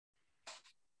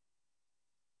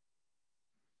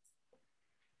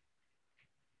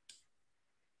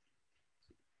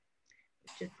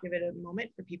Just give it a moment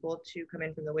for people to come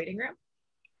in from the waiting room.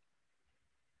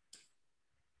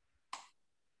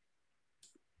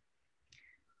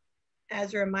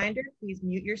 As a reminder, please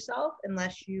mute yourself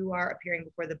unless you are appearing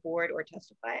before the board or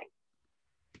testifying.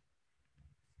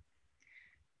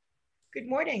 Good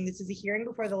morning. This is a hearing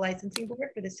before the licensing board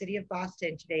for the City of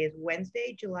Boston. Today is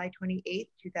Wednesday, July 28th,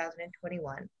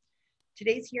 2021.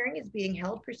 Today's hearing is being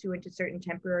held pursuant to certain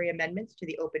temporary amendments to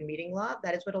the open meeting law.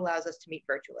 That is what allows us to meet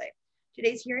virtually.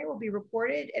 Today's hearing will be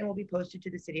recorded and will be posted to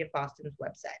the City of Boston's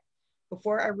website.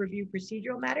 Before I review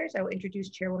procedural matters, I will introduce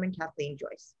Chairwoman Kathleen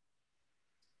Joyce.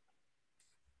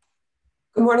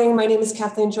 Good morning, my name is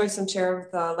Kathleen Joyce. I'm chair of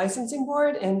the licensing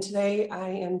board, and today I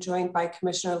am joined by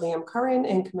Commissioner Liam Curran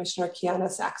and Commissioner Kiana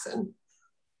Saxon.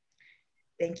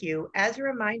 Thank you. As a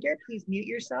reminder, please mute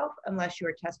yourself unless you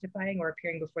are testifying or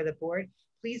appearing before the board.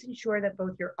 Please ensure that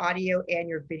both your audio and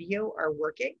your video are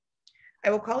working. I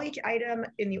will call each item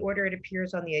in the order it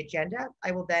appears on the agenda.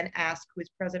 I will then ask who is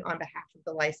present on behalf of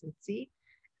the licensee.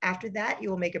 After that,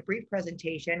 you will make a brief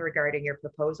presentation regarding your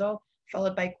proposal,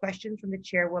 followed by questions from the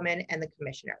chairwoman and the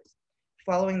commissioners.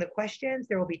 Following the questions,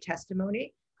 there will be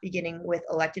testimony, beginning with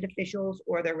elected officials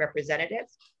or their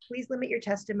representatives. Please limit your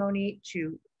testimony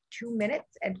to 2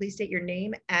 minutes, and please state your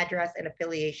name, address, and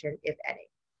affiliation, if any.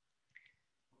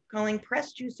 Calling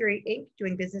Press Juicery Inc.,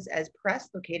 doing business as Press,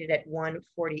 located at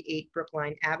 148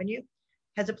 Brookline Avenue,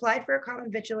 has applied for a common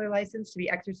victular license to be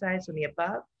exercised on the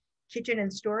above. Kitchen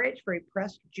and storage for a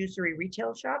Press Juicery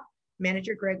retail shop.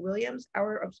 Manager Greg Williams,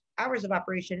 hours of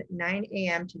operation 9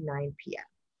 a.m. to 9 p.m.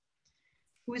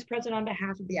 Who is present on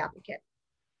behalf of the applicant?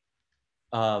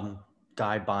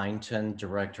 Guy Byington,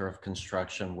 Director of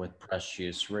Construction with Press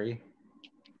Juicery.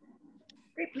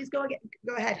 Great, please go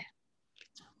ahead.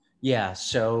 Yeah,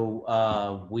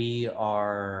 so we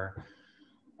are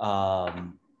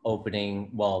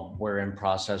opening, well, we're in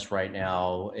process right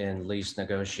now in lease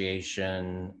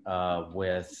negotiation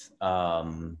with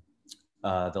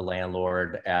the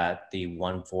landlord at the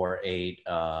 148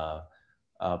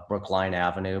 Brookline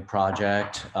Avenue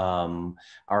project.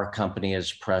 Our company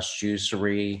is Press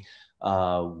Juicery.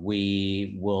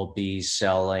 We will be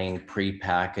selling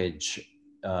prepackaged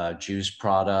juice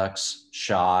products,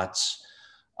 shots,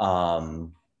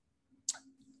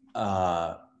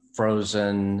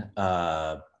 frozen,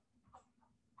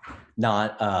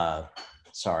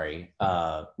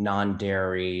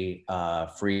 non-dairy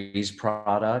freeze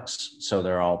products. So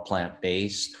they're all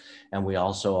plant-based. And we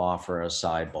also offer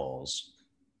acai bowls.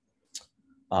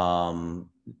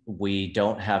 We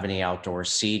don't have any outdoor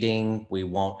seating. We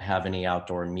won't have any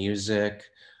outdoor music.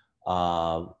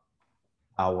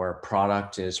 Our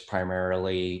product is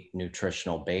primarily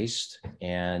nutritional based,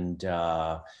 and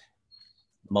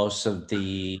most of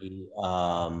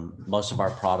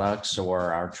our products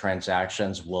or our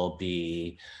transactions will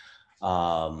be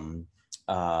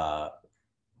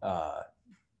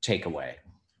takeaway.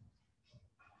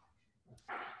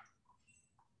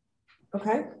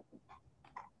 Okay.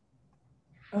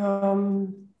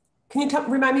 Can you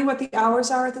remind me what the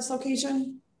hours are at this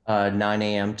location? 9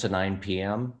 a.m. to 9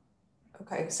 p.m.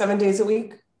 Okay, 7 days a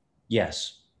week?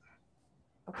 Yes.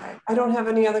 Okay, I don't have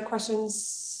any other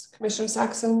questions. Commissioner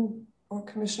Saxon or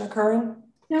Commissioner Curran?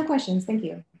 No questions, thank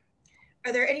you.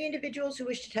 Are there any individuals who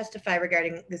wish to testify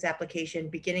regarding this application,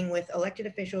 beginning with elected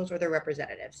officials or their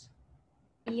representatives?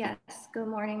 Yes, good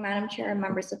morning, Madam Chair and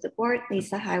members of the board.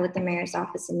 Lisa High with the Mayor's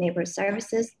Office of Neighborhood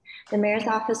Services. The Mayor's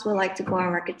Office would like to go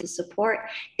on record to support.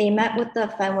 They met with the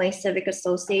Fenway Civic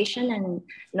Association and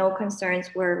no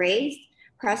concerns were raised.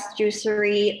 Press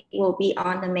Juicery will be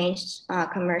on the main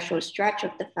commercial stretch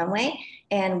of the Fenway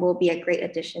and will be a great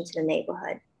addition to the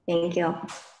neighborhood. Thank you.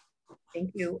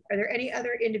 Thank you. Are there any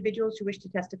other individuals who wish to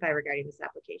testify regarding this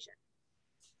application?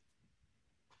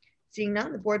 Seeing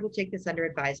none, the board will take this under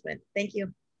advisement. Thank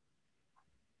you.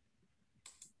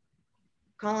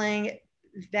 Calling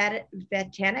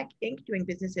Vatanik Inc., doing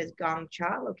business as Gong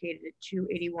Cha, located at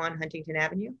 281 Huntington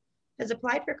Avenue, has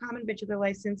applied for a common victular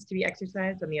license to be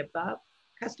exercised on the above.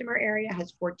 Customer area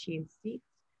has 14 seats.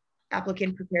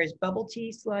 Applicant prepares bubble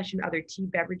tea, slush, and other tea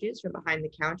beverages from behind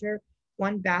the counter.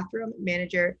 1 bathroom.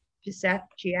 Manager Piseth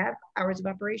Chiev. Hours of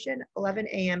operation 11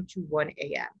 a.m. to 1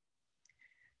 a.m.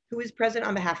 Who is present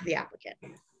on behalf of the applicant?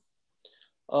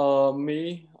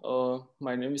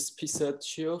 My name is Piseth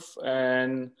Chiev,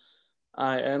 and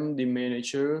I am the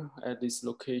manager at this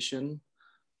location.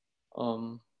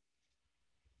 Good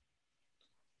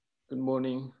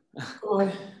morning.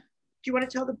 Do you want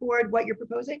to tell the board what you're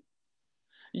proposing?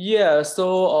 Yeah,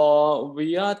 so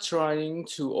we are trying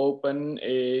to open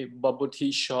a bubble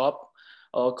tea shop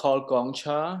called Gong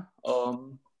Cha.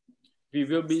 we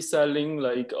will be selling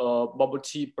like bubble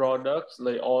tea products,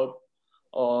 like all,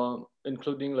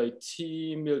 including like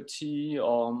tea, milk tea,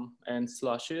 and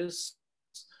slushes,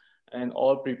 and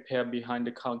all prepared behind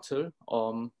the counter.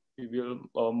 We will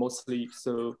mostly,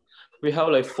 so we have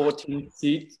like 14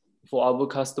 seats for our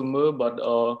customer, but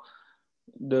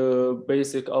the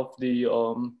basic of the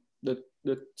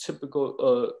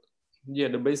typical yeah,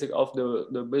 the basic of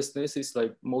the business is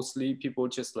like mostly people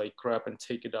just like grab and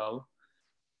take it out.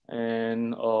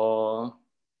 And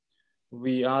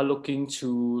we are looking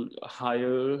to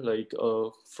hire like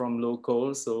from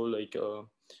local, so like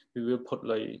we will put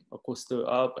like a poster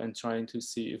up and trying to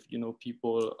see if, you know,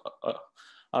 people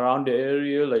around the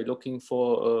area like looking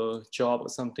for a job or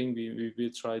something. We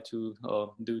will try to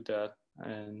do that.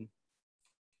 And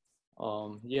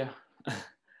yeah.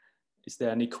 Is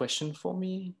there any question for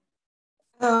me?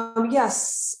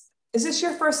 Yes. Is this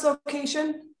your first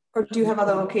location, or do you have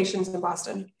other locations in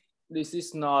Boston? This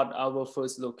is not our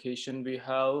first location. We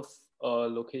have a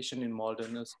location in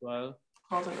Malden as well.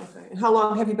 Malden, okay. And how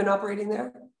long have you been operating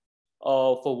there?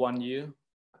 For 1 year.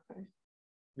 Okay.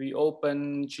 We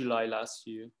opened July last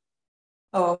year.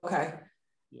 Oh, okay.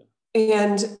 Yeah.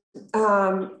 And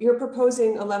you're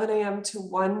proposing 11 a.m. to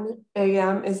 1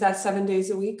 a.m. Is that 7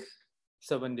 days a week?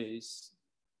 7 days.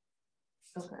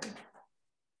 Okay.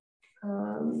 I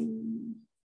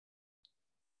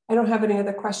don't have any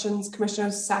other questions.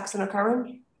 Commissioners Saxon or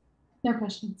Curran? No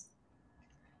questions.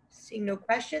 Seeing no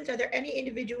questions, are there any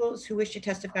individuals who wish to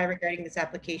testify regarding this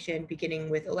application, beginning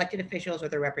with elected officials or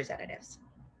their representatives?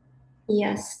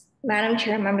 Yes, Madam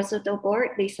Chair, members of the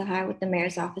board, Lisa High with the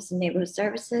Mayor's Office of Neighborhood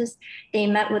Services. They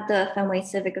met with the Fenway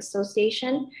Civic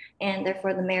Association, and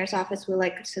therefore the Mayor's Office would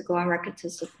like to go on record to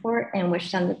support and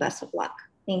wish them the best of luck.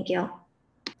 Thank you.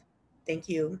 Thank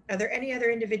you. Are there any other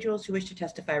individuals who wish to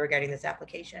testify regarding this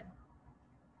application?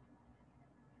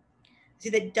 I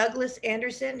see that Douglas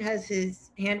Anderson has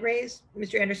his hand raised.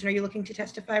 Mr. Anderson, are you looking to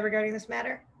testify regarding this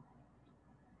matter?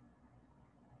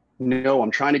 No,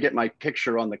 I'm trying to get my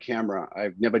picture on the camera.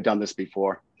 I've never done this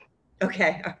before.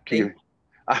 Okay.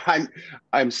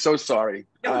 I'm so sorry.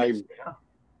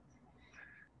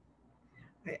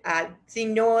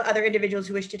 Seeing no other individuals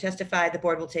who wish to testify, the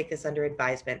board will take this under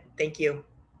advisement. Thank you.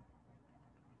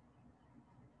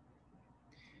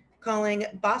 Calling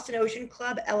Boston Ocean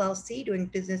Club, LLC, doing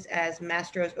business as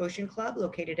Mastro's Ocean Club,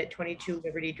 located at 22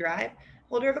 Liberty Drive.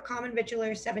 Holder of a common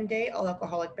vitular 7-day all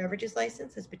alcoholic beverages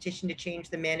license has petitioned to change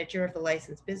the manager of the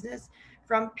licensed business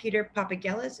from Peter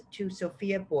Papagelis to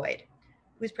Sophia Boyd,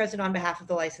 who is present on behalf of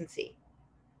the licensee.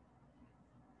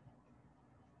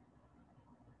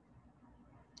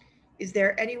 Is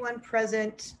there anyone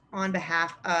present on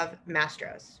behalf of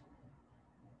Mastro's?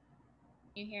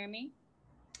 You hear me?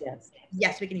 Yes.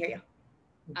 Yes, we can hear you.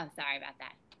 Oh, sorry about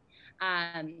that.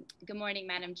 Good morning,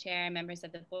 Madam Chair, members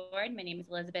of the board. My name is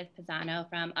Elizabeth Pisano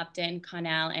from Upton,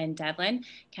 Connell, and Devlin,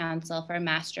 counsel for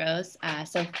Mastro's.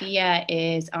 Sophia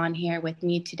is on here with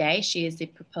me today. She is the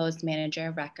proposed manager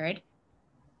of record.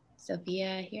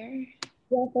 Sophia here?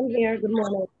 Yes, I'm here. Good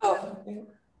morning. Oh,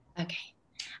 okay.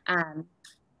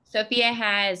 Sophia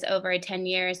has over 10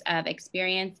 years of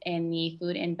experience in the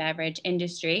food and beverage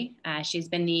industry. She's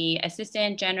been the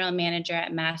assistant general manager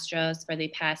at Mastro's for the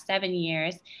past 7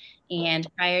 years. And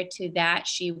prior to that,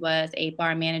 she was a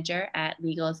bar manager at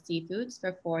Legal Seafoods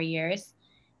for 4 years.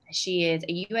 She is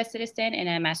a U.S. citizen and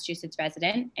a Massachusetts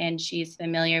resident, and she's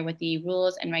familiar with the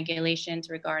rules and regulations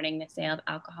regarding the sale of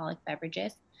alcoholic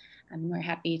beverages. We're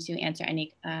happy to answer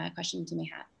any questions you may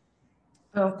have.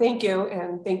 Oh, thank you.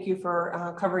 And thank you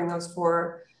for covering those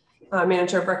 4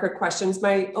 manager of record questions.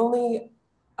 My only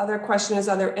other question is,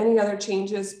 are there any other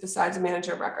changes besides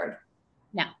manager of record?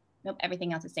 No, nope,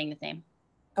 everything else is staying the same.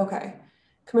 Okay.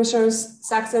 Commissioners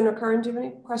Saxon or Curran, do you have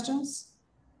any questions?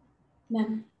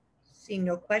 No. Seeing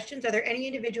no questions, are there any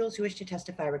individuals who wish to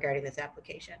testify regarding this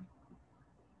application?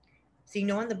 Seeing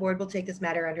no one, the board will take this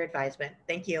matter under advisement.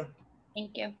 Thank you.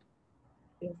 Thank you.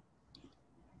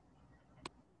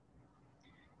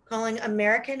 Calling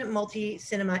American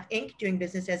Multi-Cinema, Inc., doing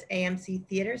business as AMC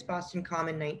Theaters, Boston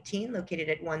Common 19, located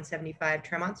at 175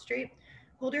 Tremont Street.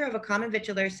 Holder of a common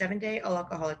vitular 7-day all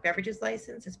alcoholic beverages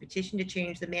license has petitioned to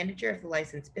change the manager of the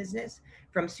licensed business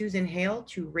from Susan Hale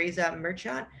to Reza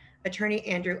Merchant. Attorney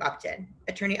Andrew Upton.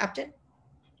 Attorney Upton.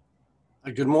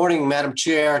 Good morning, Madam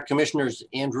Chair, Commissioners.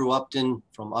 Andrew Upton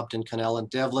from Upton, Connell, and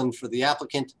Devlin for the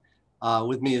applicant.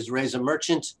 With me is Reza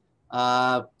Merchant.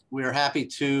 We are happy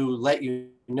to let you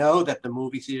know that the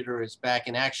movie theater is back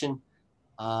in action,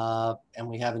 and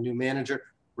we have a new manager.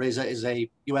 Reza is a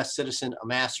U.S. citizen, a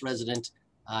Mass resident.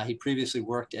 He previously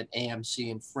worked at AMC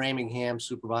in Framingham,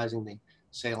 supervising the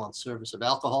sale and service of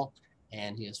alcohol.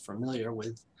 and he is familiar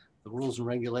with the rules and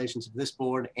regulations of this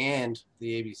board and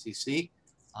the ABCC.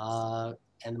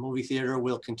 And the movie theater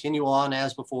will continue on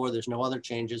as before. There's no other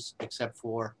changes except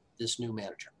for this new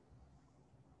manager.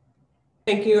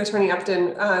 Thank you, Attorney Upton.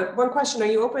 One question, are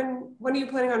you open? When are you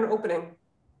planning on opening?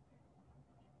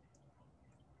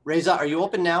 Reza, are you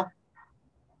open now?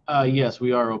 Yes,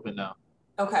 we are open now.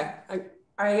 Okay,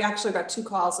 I actually got 2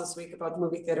 calls this week about the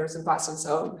movie theaters in Boston,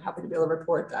 so I'm happy to be able to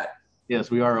report that. Yes,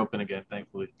 we are open again,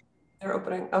 thankfully. They're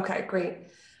opening. Okay, great.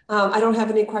 I don't have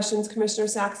any questions, Commissioner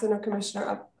Saxon or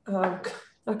Commissioner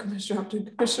not Commissioner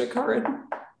Upton, Commissioner Curran.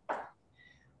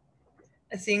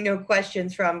 Seeing no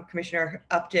questions from Commissioner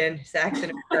Upton, Saxon,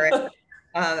 and Curran,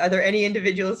 are there any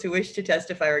individuals who wish to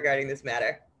testify regarding this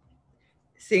matter?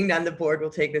 Seeing none, the board will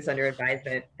take this under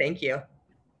advisement. Thank you.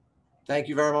 Thank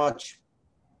you very much.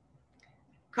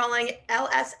 Calling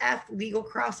LSF Legal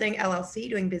Crossing LLC,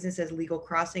 doing business as Legal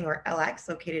Crossing or LX,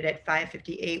 located at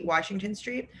 558 Washington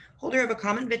Street. Holder of a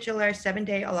common victualler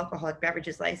 7-day all alcoholic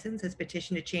beverages license has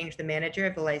petitioned to change the manager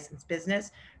of the licensed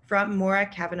business from Maura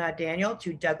Kavanaugh Daniel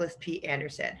to Douglas P.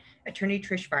 Anderson. Attorney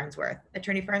Trish Farnsworth.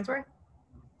 Attorney Farnsworth?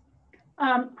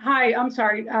 Hi, I'm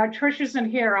sorry. Trish isn't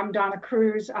here. I'm Donna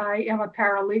Cruz. I am a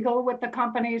paralegal with the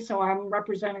company, so I'm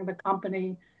representing the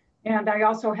company. And I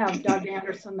also have Doug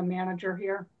Anderson, the manager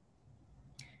here.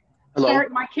 Hello. Sorry,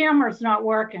 my camera's not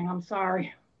working. I'm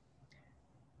sorry.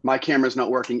 My camera's not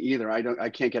working either.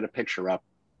 I can't get a picture up.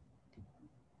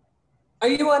 Are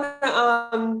you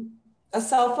on a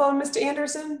cell phone, Mr.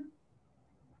 Anderson?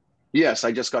 Yes,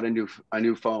 I just got a new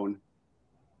phone.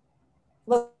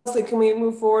 Leslie, can we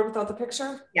move forward without the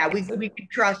picture? Yeah, we can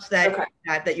trust that, okay.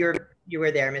 that you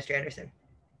were there, Mr. Anderson.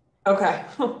 Okay.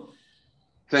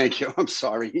 Thank you. I'm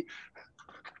sorry.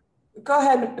 Go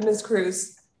ahead, Ms.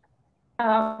 Cruz.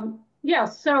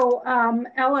 Yes, so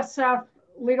LSF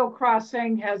Legal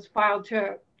Crossing has filed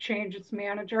to change its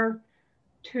manager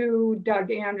to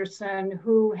Doug Anderson,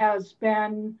 who has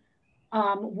been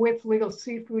with Legal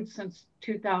Seafood since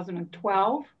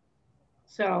 2012.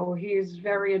 So he's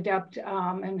very adept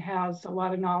and has a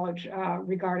lot of knowledge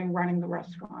regarding running the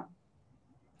restaurant.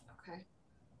 Okay.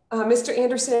 Mr.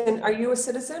 Anderson, are you a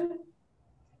citizen?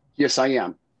 Yes, I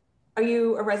am. Are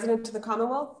you a resident of the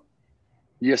Commonwealth?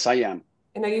 Yes, I am.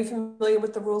 And are you familiar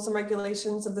with the rules and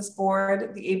regulations of this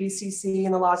board, the ABCC,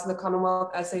 and the laws of the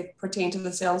Commonwealth as they pertain to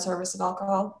the sale and service of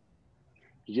alcohol?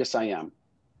 Yes, I am.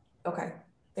 Okay,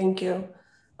 thank you.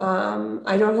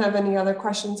 I don't have any other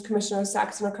questions, Commissioner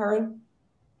Saxon or Curran?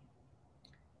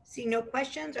 Seeing no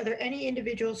questions, are there any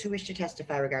individuals who wish to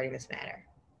testify regarding this matter?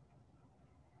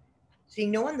 Seeing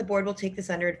no one, the board will take this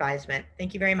under advisement.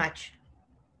 Thank you very much.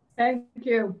 Thank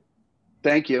you.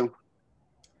 Thank you.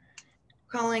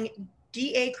 Calling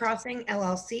DA Crossing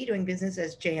LLC, doing business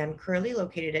as JM Curley,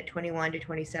 located at 21 to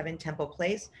 27 Temple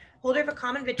Place. Holder of a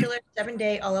common victualler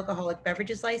 7-day all alcoholic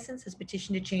beverages license has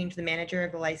petitioned to change the manager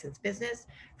of the licensed business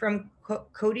from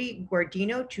Cody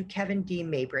Guardino to Kevin D.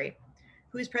 Mabry.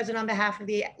 Who is present on behalf of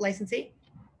the licensee?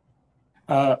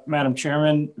 Madam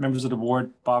Chairman, members of the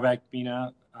board, Bob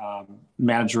Akbina,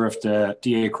 manager of the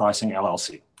DA Crossing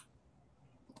LLC.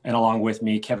 And along with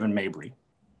me, Kevin Mabry.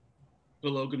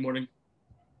 Hello, good morning.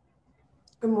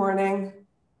 Good morning.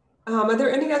 Are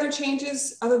there any other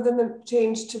changes other than the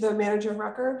change to the manager of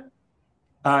record?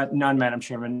 None, Madam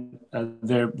Chairman.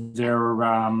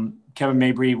 Kevin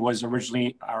Mabry was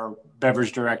originally our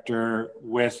beverage director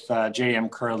with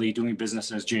JM Curley, doing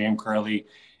business as JM Curley,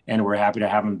 and we're happy to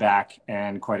have him back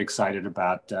and quite excited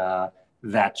about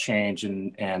that change.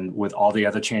 And with all the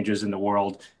other changes in the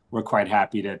world, we're quite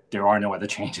happy that there are no other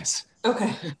changes.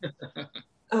 Okay.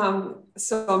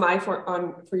 So am I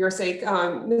for your sake.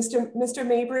 Mr.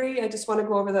 Mabry, I just want to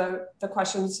go over the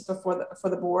questions for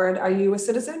the board. Are you a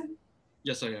citizen?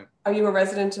 Yes, I am. Are you a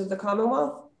resident of the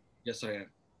Commonwealth? Yes, I am.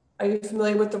 Are you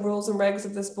familiar with the rules and regs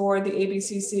of this board, the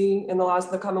ABCC, and the laws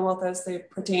of the Commonwealth as they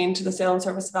pertain to the sale and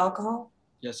service of alcohol?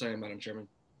 Yes, I am, Madam Chairman.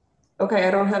 Okay,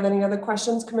 I don't have any other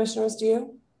questions. Commissioners, do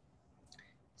you?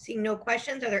 Seeing no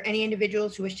questions, are there any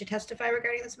individuals who wish to testify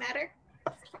regarding this matter?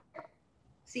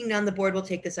 Seeing none, the board will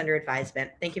take this under advisement.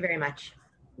 Thank you very much.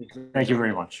 Thank you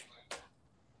very much.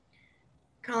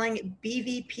 Calling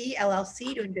BVP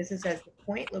LLC, doing business as The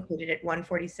Point, located at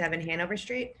 147 Hanover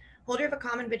Street. Holder of a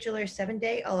common victualler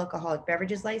 7-day all alcoholic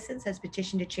beverages license has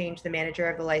petitioned to change the manager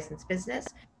of the licensed business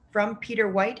from Peter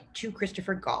White to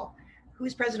Christopher Gall. Who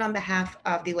is present on behalf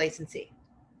of the licensee?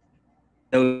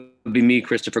 That would be me,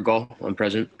 Christopher Gall. I'm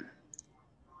present.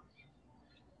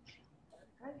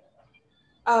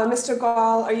 Mr.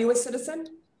 Gall, are you a citizen?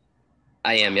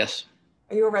 I am, yes.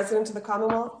 Are you a resident of the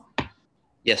Commonwealth?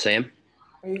 Yes, I am.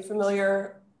 Are you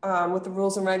familiar with the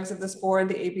rules and regs of this board,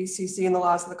 the ABCC, and the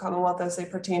laws of the Commonwealth as they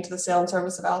pertain to the sale and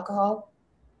service of alcohol?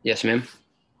 Yes, ma'am.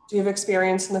 Do you have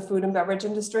experience in the food and beverage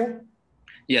industry?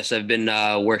 Yes, I've been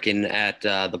working at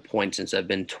the Point since I've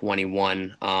been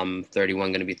 21,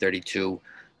 31, going to be 32.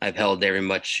 I've held pretty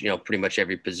much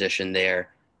every position there.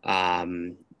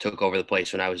 Took over the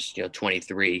place when I was,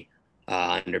 23,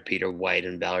 under Peter White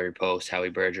and Valerie Post, Howie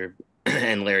Berger,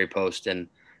 and Larry Post, and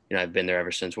I've been there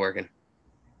ever since working.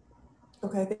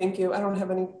 Okay, thank you. I don't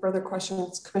have any further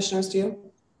questions. Commissioners, do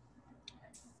you?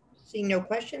 Seeing no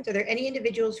questions, are there any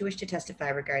individuals who wish to testify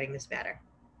regarding this matter?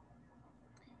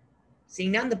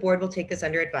 Seeing none, the board will take this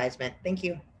under advisement. Thank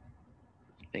you.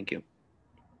 Thank you.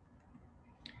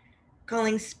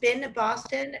 Calling Spin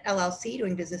Boston LLC,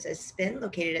 doing business as Spin,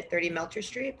 located at 30 Melcher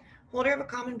Street. Holder of a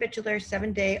common vitular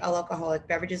 7-day all-alcoholic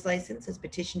beverages license has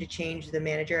petitioned to change the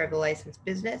manager of the licensed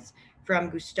business from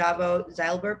Gustavo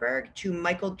Zeilberberg to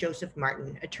Michael Joseph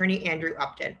Martin. Attorney Andrew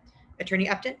Upton. Attorney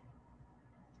Upton?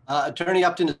 Attorney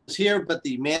Upton is here, but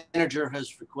the manager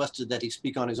has requested that he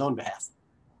speak on his own behalf.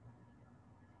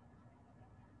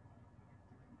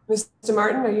 Mr.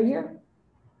 Martin, are you here?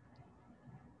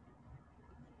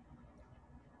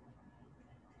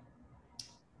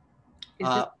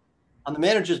 On the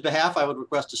manager's behalf, I would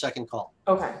request a second call.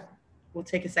 Okay. We'll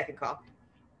take a second call.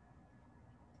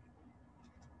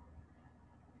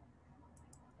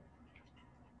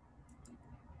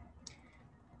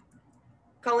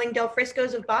 Calling Del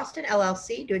Frisco's of Boston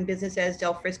LLC, doing business as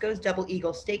Del Frisco's Double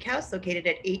Eagle Steakhouse, located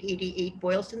at 888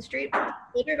 Boylston Street.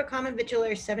 Holder of a common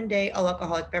vitular 7-day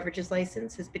all-alcoholic beverages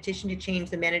license has petitioned to change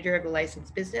the manager of the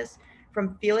licensed business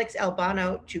from Felix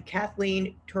Albano to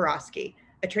Kathleen Turowski.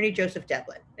 Attorney Joseph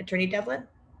Devlin. Attorney Devlin?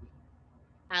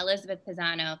 Elizabeth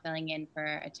Pisano filling in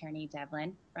for Attorney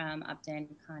Devlin from Upton,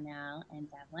 Connell, and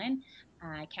Devlin.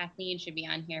 Kathleen should be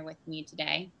on here with me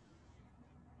today.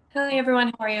 Hi,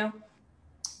 everyone. How are you?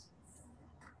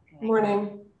 Good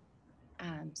morning.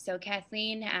 So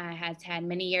Kathleen has had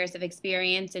many years of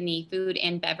experience in the food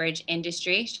and beverage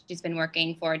industry. She's been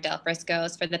working for Del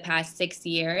Frisco's for the past 6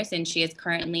 years, and she is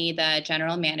currently the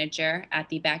general manager at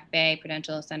the Back Bay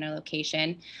Prudential Center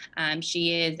location.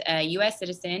 She is a U.S.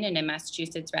 citizen and a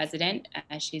Massachusetts resident.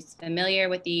 She's familiar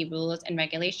with the rules and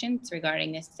regulations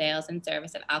regarding the sales and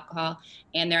service of alcohol,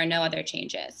 and there are no other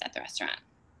changes at the restaurant.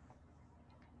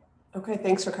 Okay,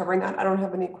 thanks for covering that. I don't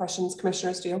have any questions.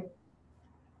 Commissioners, do you?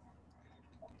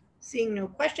 Seeing no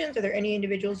questions, are there any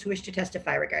individuals who wish to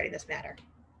testify regarding this matter?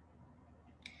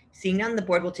 Seeing none, the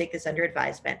board will take this under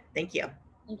advisement. Thank you.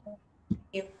 Thank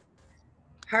you.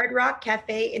 Hard Rock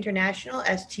Cafe International,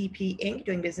 STP Inc.,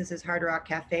 doing business as Hard Rock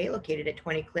Cafe, located at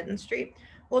 20 Clinton Street.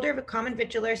 Holder of a common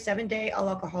vitular 7-day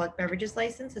all-alcoholic beverages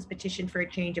license has petitioned for a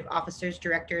change of officers,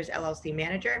 directors, LLC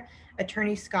manager.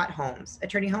 Attorney Scott Holmes.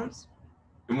 Attorney Holmes?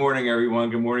 Good morning, everyone.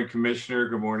 Good morning, Commissioner.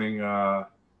 Good morning,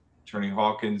 Attorney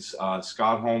Hawkins.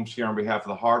 Scott Holmes here on behalf of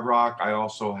the Hard Rock. I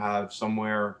also have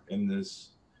somewhere in this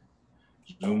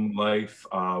Zoom life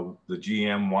the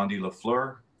GM, Wandy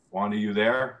LaFleur. Wandy, you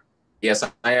there? Yes,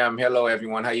 I am. Hello,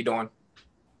 everyone. How you doing?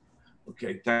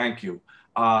 Okay, thank you.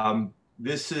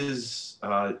 This is,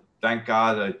 thank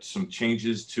God, some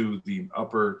changes to the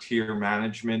upper tier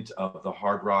management of the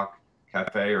Hard Rock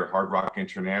Cafe or Hard Rock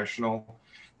International.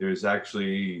 There's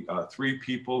actually 3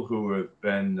 people who have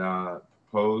been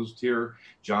proposed here.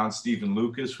 John Stephen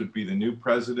Lucas would be the new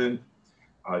president.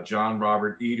 John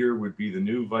Robert Eder would be the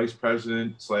new vice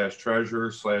president /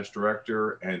 treasurer /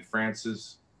 director. And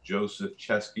Francis Joseph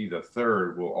Chesky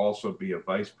III will also be a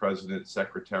vice president,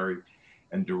 secretary,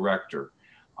 and director.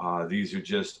 These are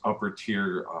just upper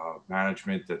tier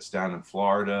management that's down in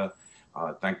Florida.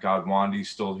 Thank God Wandy's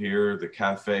still here, the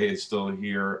cafe is still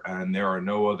here, and there are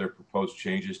no other proposed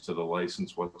changes to the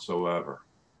license whatsoever.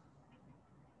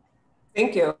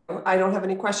 Thank you. I don't have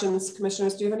any questions.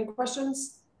 Commissioners, do you have any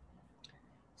questions?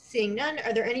 Seeing none,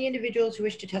 are there any individuals who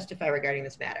wish to testify regarding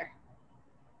this matter?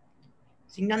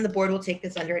 Seeing none, the board will take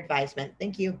this under advisement.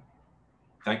 Thank you.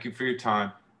 Thank you for your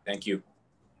time. Thank you.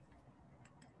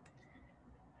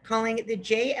 Calling the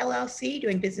JLLC,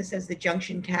 doing business as the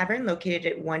Junction Tavern, located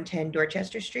at 110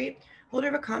 Dorchester Street. Holder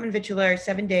of a common vitular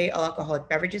 7-day all-alcoholic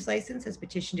beverages license has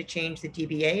petitioned to change the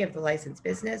DBA of the licensed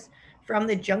business from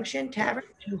the Junction Tavern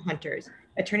to Hunters.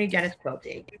 Attorney Dennis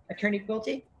Quilty. Attorney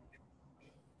Quilty?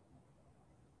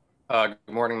 Good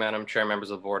morning, Madam Chair, members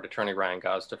of the board. Attorney Ryan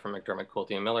Gosda from McDermott,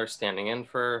 Quilty & Miller, standing in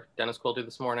for Dennis Quilty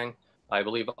this morning. I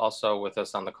believe also with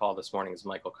us on the call this morning is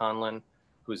Michael Conlon,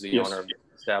 who's the owner of the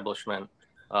establishment.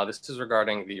 This is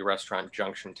regarding the restaurant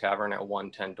Junction Tavern at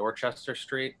 110 Dorchester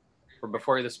Street. We're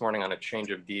before you this morning on a change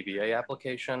of DBA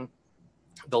application.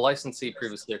 The licensee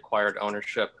previously acquired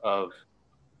ownership of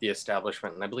the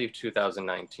establishment in, I believe,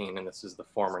 2019, and this is the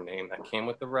former name that came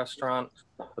with the restaurant,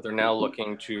 but they're now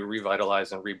looking to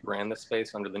revitalize and rebrand the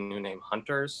space under the new name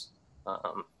Hunters.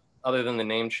 Other than the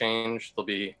name change, there'll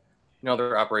be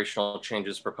other operational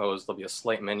changes proposed. There'll be a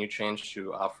slight menu change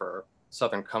to offer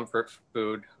Southern comfort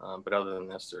food, but other than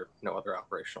this, there are no other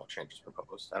operational changes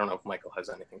proposed. I don't know if Michael has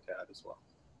anything to add as well.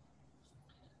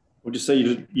 Would you say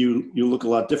you look a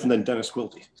lot different than Dennis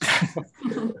Quilty?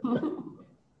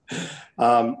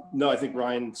 No, I think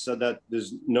Ryan said that.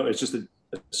 It's just a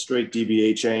straight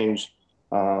DBA change.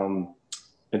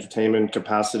 Entertainment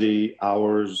capacity,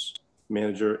 hours,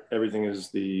 manager, everything is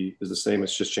the same.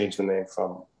 It's just changed the name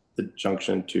from the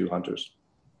Junction to Hunters.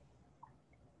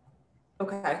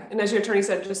 Okay, and as your attorney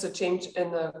said, just a change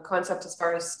in the concept as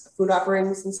far as food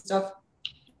offerings and stuff?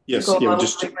 Yes,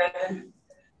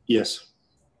 yes.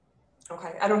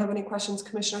 Okay, I don't have any questions.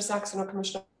 Commissioner Saxon or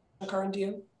Commissioner Curran, do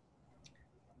you?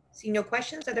 See no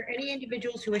questions. Are there any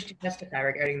individuals who wish to testify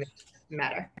regarding this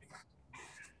matter?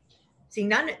 Seeing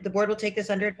none, the board will take this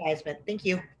under advisement. Thank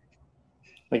you.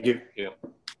 Thank you. Yeah.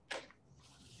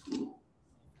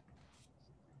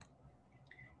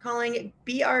 Calling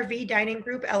BRV Dining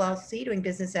Group LLC, doing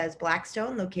business as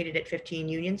Blackstone, located at 15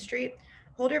 Union Street.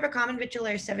 Holder of a common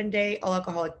victular 7-day all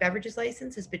alcoholic beverages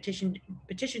license has petitioned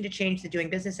to change the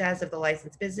doing business as of the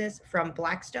licensed business from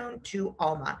Blackstone to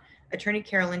Alma. Attorney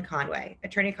Carolyn Conway.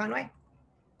 Attorney Conway.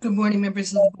 Good morning,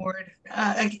 members of the board.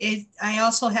 I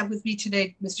also have with me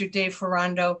today Mr. Dave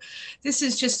Ferrando. This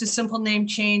is just a simple name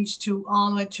change to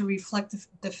Alma to reflect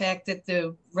the fact that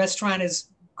the restaurant is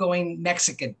going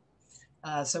Mexican.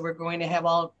 So we're going to have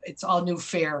it's all new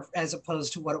fare as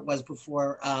opposed to what it was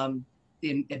before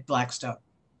at Blackstone.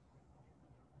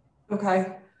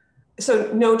 Okay.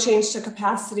 So no change to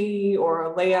capacity or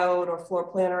a layout or floor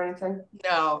plan or anything?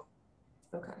 No.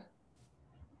 Okay.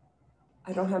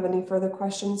 I don't have any further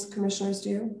questions. Commissioners, do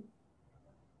you?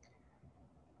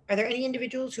 Are there any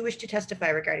individuals who wish to testify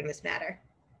regarding this matter?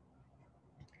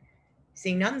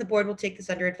 Seeing none, the board will take this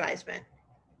under advisement.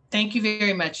 Thank you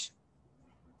very much.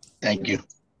 Thank you.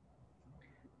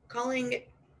 Calling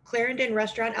Clarendon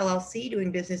Restaurant LLC,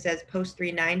 doing business as Post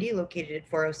 390, located at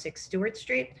 406 Stewart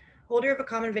Street. Holder of a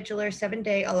common victular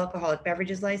 7-day all alcoholic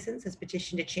beverages license has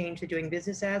petitioned to change the doing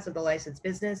business as of the licensed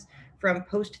business from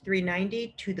Post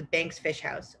 390 to the Banks Fish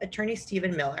House. Attorney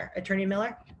Stephen Miller. Attorney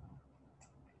Miller.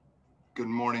 Good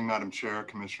morning, Madam Chair,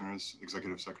 Commissioners,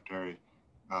 Executive Secretary.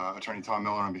 Attorney Tom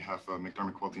Miller on behalf of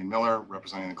McDermott, Quilty & Miller,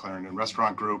 representing the Clarendon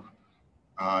Restaurant Group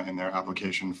in their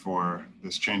application for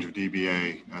this change of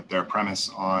DBA at their premise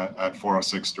at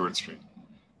 406 Stewart Street.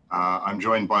 I'm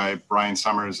joined by Brian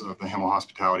Summers of the Himmel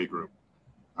Hospitality Group.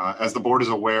 As the board is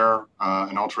aware,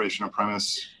 an alteration of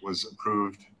premise was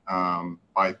approved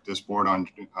by this board on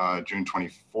June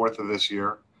 24th of this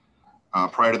year.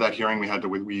 Prior to that hearing,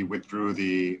 we withdrew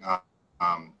the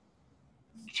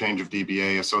change of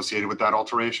DBA associated with that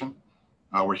alteration.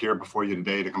 We're here before you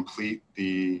today to complete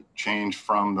the change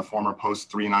from the former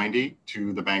Post 390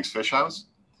 to the Banks Fish House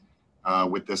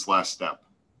with this last step.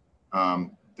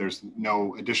 There's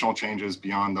no additional changes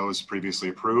beyond those previously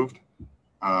approved.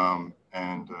 We want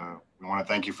to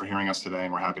thank you for hearing us today,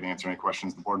 and we're happy to answer any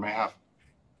questions the board may have.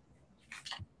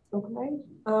 Okay.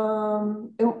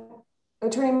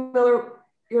 Attorney Miller,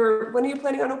 when are you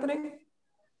planning on opening?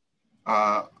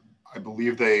 I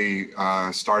believe they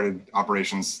started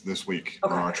operations this week,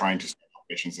 okay. Or are trying to start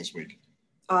operations this week.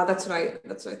 That's what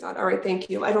I thought. All right, thank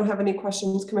you. I don't have any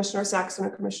questions. Commissioner Saxon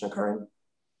or Commissioner Curran?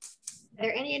 Are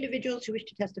there any individuals who wish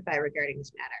to testify regarding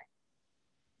this matter?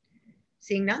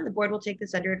 Seeing none, the board will take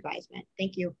this under advisement.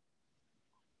 Thank you.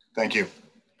 Thank you.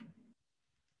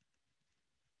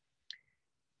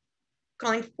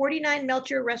 Calling 49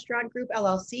 Melcher Restaurant Group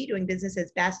LLC, doing business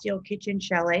as Bastille Kitchen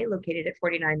Chalet, located at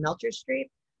 49 Melcher Street.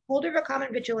 Holder of a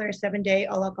common victular 7-day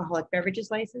all alcoholic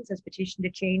beverages license has petitioned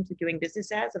to change the doing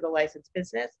business as of the licensed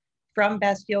business from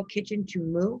Bastille Kitchen to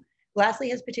Moo. Lastly,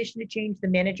 has petitioned to change the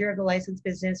manager of the licensed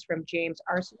business from James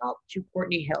Arsenal to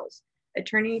Courtney Hills.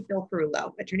 Attorney Bill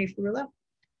Ferrullo. Attorney Ferrullo.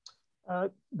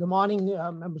 Good morning,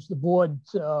 members of the board.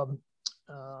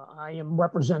 I am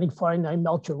representing 49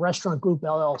 Melcher Restaurant Group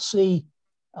LLC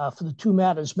for the two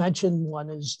matters mentioned. One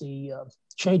is the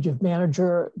change of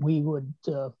manager. We would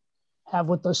have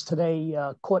with us today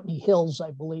Courtney Hills,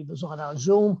 I believe, is on our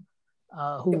Zoom,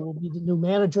 who will be the new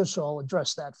manager. So I'll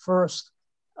address that first.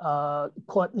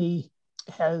 Courtney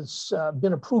has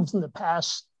been approved in the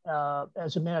past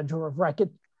as a manager of record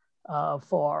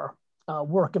for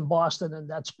work in Boston, and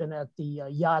that's been at the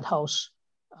Yard House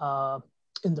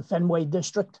in the Fenway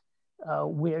district,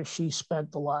 where she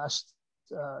spent the last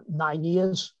 9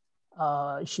 years.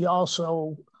 She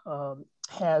also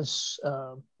has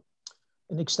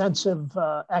an extensive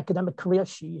academic career.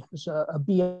 She has a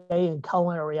BA in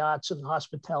culinary arts and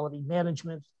hospitality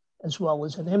management, as well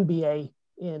as an MBA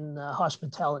in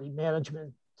hospitality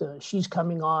management. She's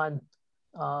coming on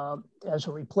as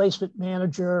a replacement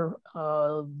manager.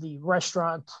 The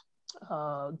restaurant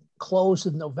closed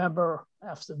in November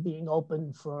after being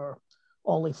open for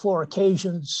only 4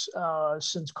 occasions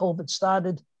since COVID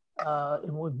started,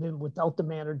 and we've been without the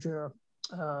manager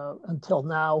until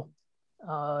now.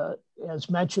 As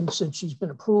mentioned, since she's been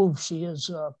approved, she is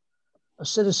a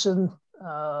citizen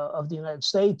of the United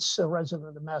States, a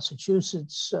resident of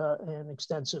Massachusetts, and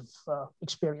extensive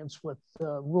experience with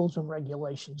rules and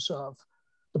regulations of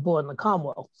the board and the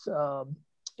Commonwealth.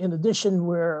 In addition,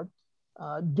 we're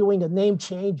doing a name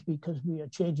change because we are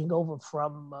changing over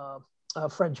from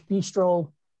French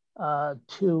Bistro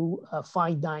to a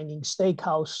fine dining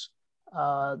steakhouse.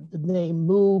 The name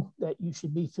Moo, that you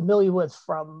should be familiar with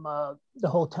from the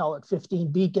hotel at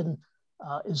 15 Beacon,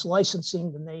 is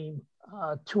licensing the name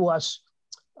to us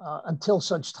until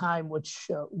such time, which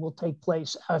will take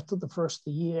place after the first of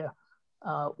the year,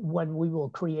 when we will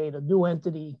create a new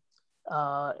entity.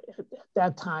 At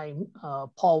that time,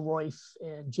 Paul Royf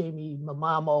and Jamie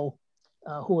Mamamo,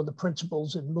 who are the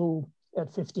principals in Moo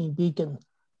at 15 Beacon,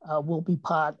 will be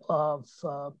part of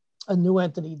a new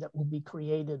entity that will be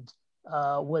created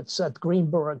with Seth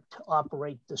Greenberg to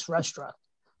operate this restaurant.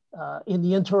 In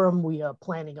the interim, we are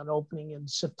planning on opening in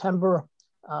September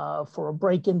for a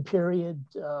break-in period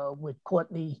with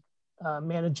Courtney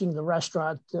managing the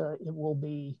restaurant. It will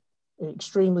be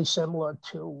extremely similar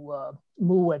to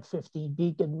Moo at 15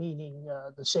 Beacon, meaning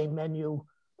the same menu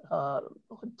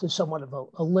to somewhat of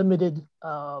a limited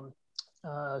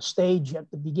stage at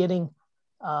the beginning.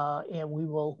 And we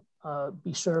will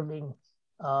be serving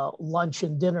lunch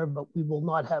and dinner, but we will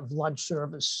not have lunch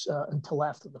service until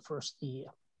after the first of the year.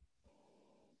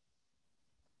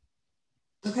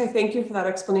 Okay, thank you for that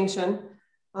explanation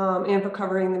and for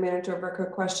covering the manager of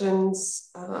record questions.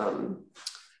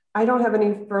 I don't have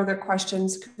any further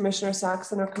questions. Commissioner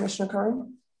Saxon or Commissioner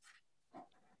Curran?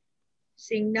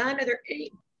 Seeing none, are there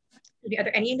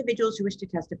any individuals who wish to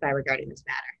testify regarding this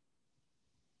matter?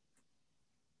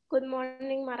 Good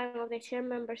morning, Madam of the Chair,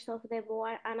 members of the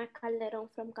board. Ana Calderon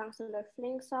from Councilor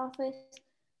Flink's office.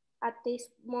 At this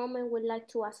moment, we'd like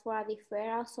to ask for a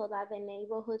deferral so that the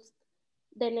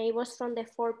neighbors from the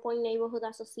 4 Point Neighborhood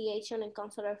Association and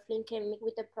Councilor Flink can meet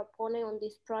with the proponent on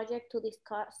this project to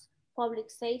discuss public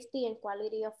safety and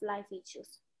quality of life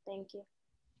issues. Thank you.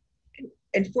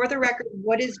 And for the record,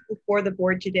 what is before the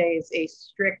board today is a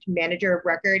strict manager of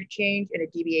record change and a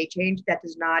DBA change that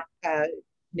does not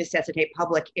necessitate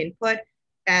public input.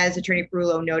 As Attorney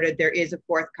Ferrullo noted, there is a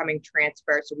forthcoming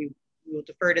transfer, so we will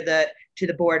defer to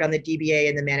the board on the DBA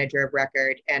and the manager of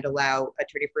record and allow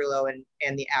Attorney Ferrullo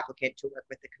and the applicant to work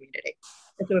with the community.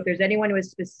 And so if there's anyone who has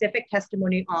specific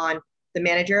testimony on the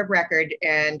manager of record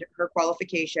and her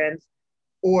qualifications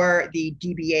or the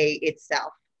DBA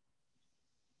itself.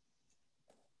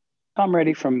 Tom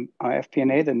Reddy from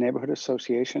FP&A, the neighborhood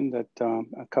association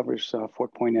that covers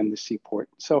Fort Point and the Seaport.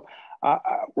 So I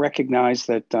recognize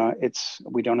that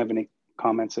we don't have any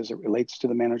comments as it relates to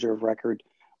the manager of record.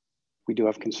 We do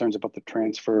have concerns about the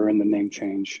transfer and the name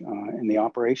change and the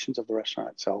operations of the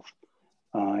restaurant itself.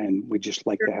 And we'd just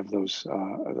like to have those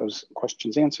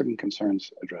questions answered and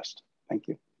concerns addressed. Thank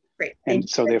you. Great. And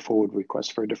so therefore would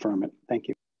request for a deferment. Thank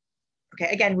you. Okay,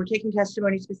 again, we're taking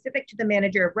testimony specific to the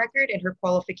manager of record and her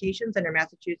qualifications under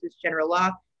Massachusetts general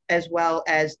law, as well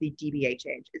as the DBA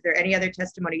change. Is there any other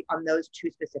testimony on those 2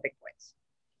 specific points?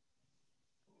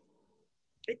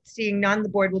 Seeing none, the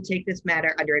board will take this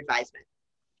matter under advisement.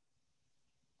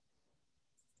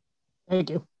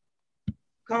 Thank you.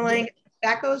 Calling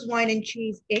Bacco's Wine and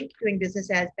Cheese, Inc., doing business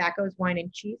as Bacco's Wine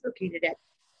and Cheese, located at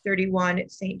 31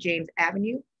 St. James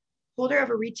Avenue. Holder of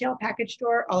a retail package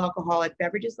store all alcoholic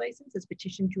beverages license has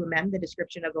petitioned to amend the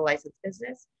description of the licensed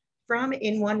business from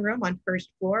in one room on first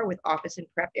floor with office and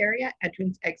prep area,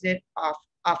 entrance exit off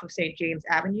of St. James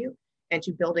Avenue, and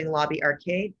to building lobby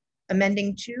arcade,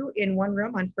 amending to in one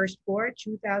room on first floor,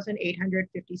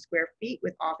 2,850 square feet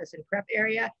with office and prep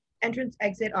area, entrance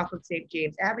exit off of St.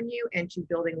 James Avenue, and to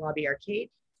building lobby arcade.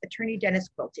 Attorney Dennis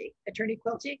Quilty. Attorney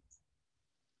Quilty.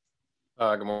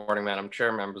 Good morning, Madam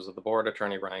Chair, members of the board.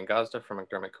 Attorney Ryan Gosda from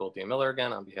McDermott, Quilty & Miller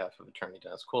again on behalf of Attorney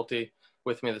Dennis Quilty.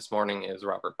 With me this morning is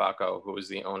Robert Bacco, who is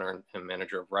the owner and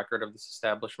manager of record of this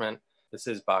establishment. This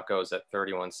is Bacco's at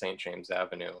 31 St. James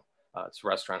Avenue. It's a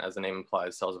restaurant, as the name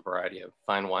implies, sells a variety of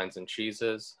fine wines and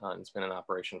cheeses. And it's been in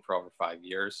operation for over 5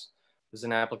 years. This is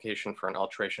an application for an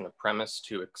alteration of premise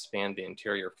to expand the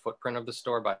interior footprint of the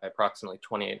store by approximately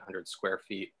 2,800 square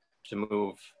feet to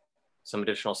move some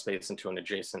additional space into an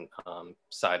adjacent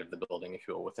side of the building, if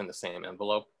you will, within the same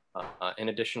envelope. In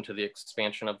addition to the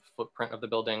expansion of the footprint of the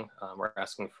building, we're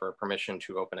asking for permission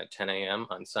to open at 10 a.m.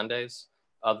 on Sundays.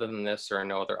 Other than this, there are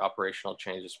no other operational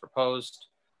changes proposed.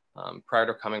 Prior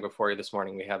to coming before you this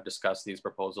morning, we have discussed these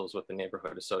proposals with the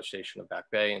Neighborhood Association of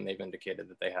Back Bay, and they've indicated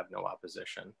that they have no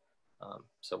opposition.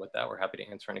 So with that, we're happy to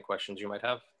answer any questions you might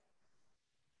have.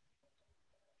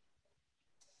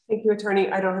 Thank you,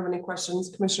 Attorney. I don't have any questions.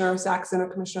 Commissioner Saxon or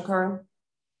Commissioner Curran?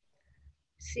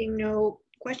 Seeing no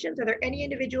questions, are there any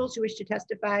individuals who wish to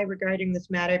testify regarding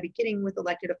this matter, beginning with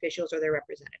elected officials or their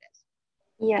representatives?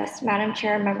 Yes, Madam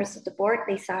Chair, members of the board,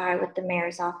 Lisa Hai with the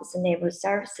Mayor's Office of Neighborhood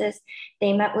Services.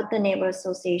 They met with the Neighborhood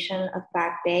Association of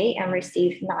Back Bay and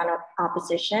received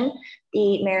non-opposition.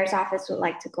 The Mayor's Office would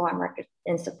like to go on record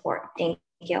in support. Thank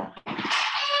you.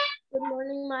 Good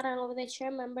morning, Madam of the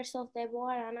Chair, members of the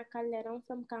board, Ana Calderon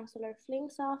from Councilor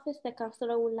Flink's office. The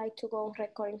councilor would like to go on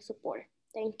record in support.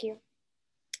 Thank you.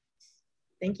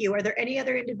 Thank you. Are there any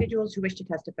other individuals who wish to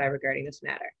testify regarding this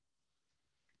matter?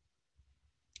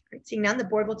 Right, seeing none, the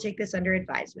board will take this under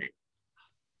advisement.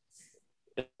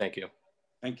 Thank you.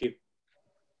 Thank you.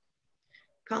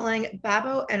 Calling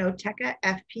Babbo Enoteca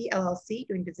FP LLC,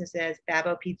 doing business as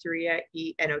Babbo Pizzeria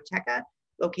e Enoteca,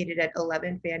 located at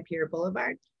 11 Fan Pier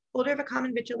Boulevard. Holder of a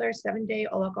common vitular 7-day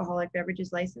all alcoholic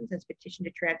beverages license has petitioned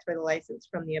to transfer the license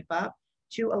from the above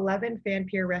to 11 Fan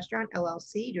Pier Restaurant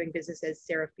LLC, doing business as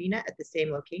Serafina at the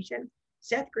same location.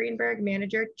 Seth Greenberg,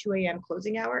 manager, 2 a.m.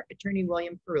 closing hour. Attorney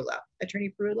William Ferrullo.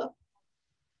 Attorney Ferrullo.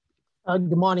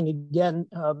 Good morning again,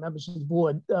 members of the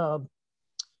board.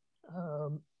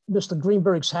 Mr.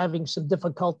 Greenberg's having some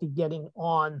difficulty getting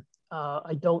on.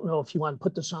 I don't know if you want to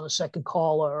put this on a second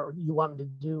call or you want me to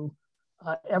do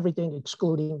everything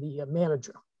excluding the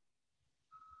manager.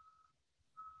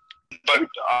 But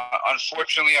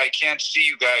unfortunately, I can't see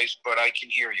you guys, but I can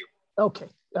hear you. Okay,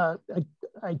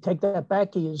 I take that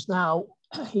back. He is now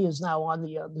on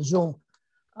the Zoom.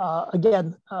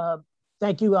 Again,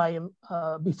 thank you. I am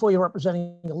before you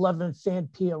representing 11 Fan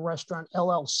Pier Restaurant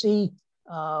LLC,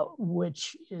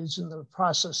 which is in the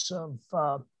process of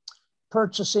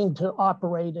purchasing to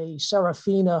operate a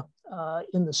Serafina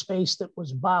in the space that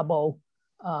was Babbo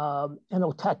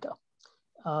Enoteca.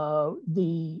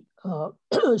 The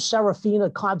Serafina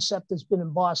concept has been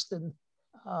in Boston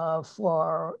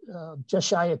for just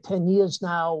shy of 10 years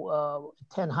now,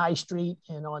 10 High Street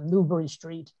and on Newbury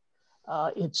Street.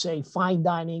 It's a fine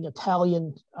dining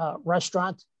Italian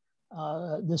restaurant.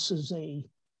 This is a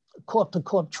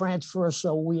corp-to-corp transfer,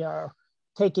 so we are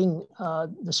taking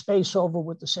the space over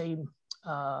with the same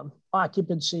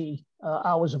occupancy,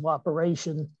 hours of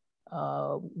operation.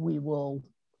 We will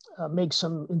make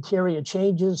some interior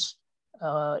changes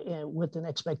and with an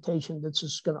expectation that this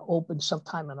is going to open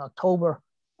sometime in October.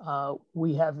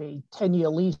 We have a 10-year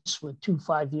lease with 2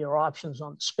 5-year options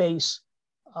on the space.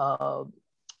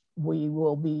 We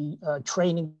will be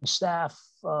training staff.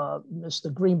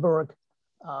 Mr. Greenberg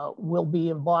will be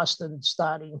in Boston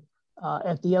starting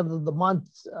at the end of the month,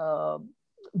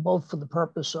 both for the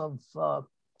purpose of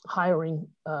hiring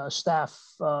staff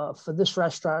for this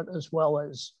restaurant, as well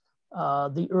as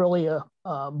the earlier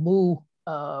Moo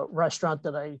restaurant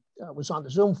that I was on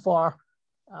the Zoom for.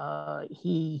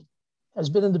 He has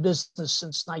been in the business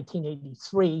since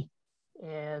 1983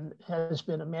 and has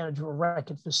been a manager of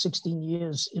record for 16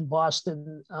 years in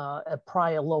Boston at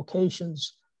prior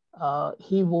locations.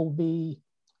 He will be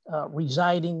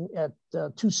residing at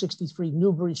 263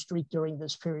 Newbury Street during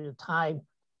this period of time,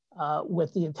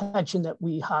 with the intention that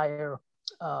we hire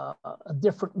a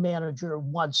different manager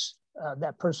once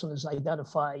that person is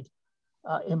identified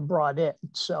and brought in.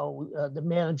 So the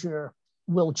manager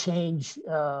will change.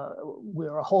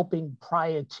 We're hoping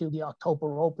prior to the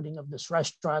October opening of this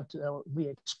restaurant. We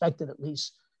expect it at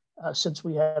least, since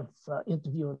we have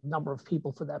interviewed a number of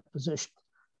people for that position.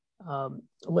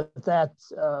 With that,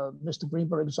 Mr.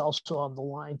 Greenberg is also on the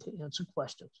line to answer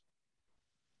questions.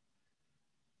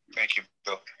 Thank you,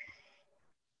 Bill.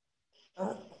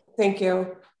 Thank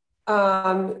you.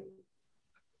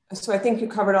 So I think you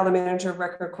covered all the manager of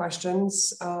record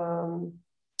questions.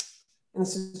 And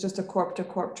this is just a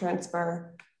corp-to-corp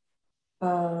transfer.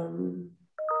 I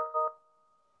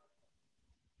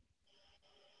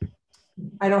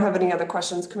don't have any other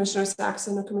questions. Commissioner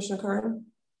Saxon or Commissioner Curran?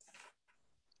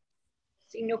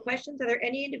 Seeing no questions, are there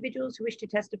any individuals who wish to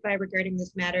testify regarding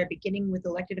this matter, beginning with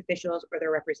elected officials or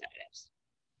their representatives?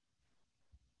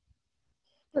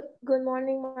 Good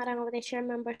morning, Madam Chair,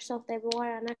 members of the board.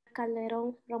 Ana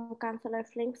Calderon from Councilor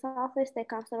Flink's office. The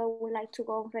councilor would like to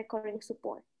go on record in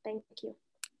support. Thank you.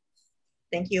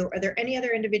 Thank you. Are there any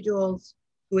other individuals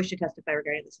who wish to testify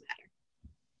regarding this matter?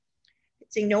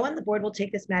 Seeing no one, the board will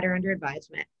take this matter under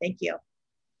advisement. Thank you.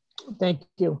 Thank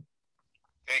you.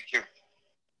 Thank you.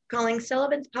 Calling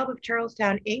Sullivan's Pub of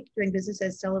Charlestown, Inc., doing business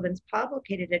as Sullivan's Pub,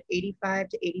 located at 85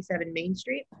 to 87 Main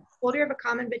Street. Holder of a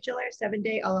common vitular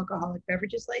 7-day all alcoholic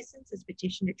beverages license is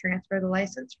petitioned to transfer the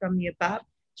license from the above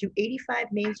to 85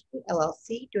 Main Street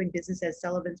LLC, doing business as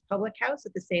Sullivan's Public House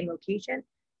at the same location.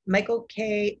 Michael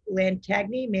K.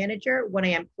 Lantagny, manager, 1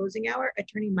 a.m. closing hour.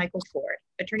 Attorney Michael Ford.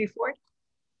 Attorney Ford.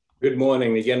 Good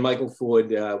morning. Again, Michael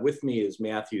Ford. With me is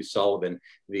Matthew Sullivan,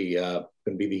 the going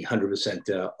to be the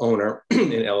 100% owner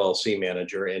and LLC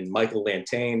manager, and Michael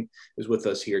Lantane is with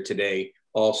us here today.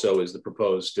 Also, is the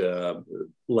proposed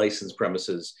licensed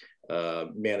premises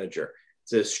manager.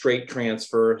 It's a straight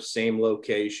transfer, same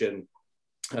location,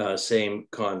 same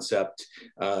concept.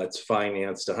 It's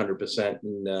financed 100%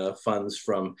 in funds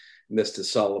from Mr.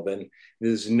 Sullivan.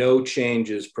 There's no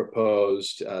changes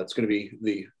proposed. It's going to be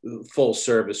the full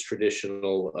service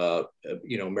traditional,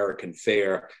 American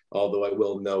fare. Although I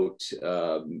will note,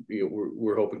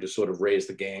 we're hoping to sort of raise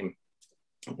the game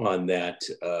on that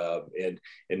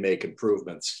and make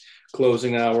improvements.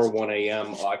 Closing hour 1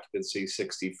 a.m. occupancy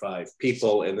 65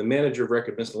 people, and the manager of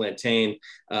record, Mr. Lantane,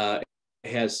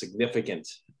 has significant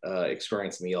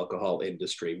experience in the alcohol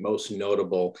industry, most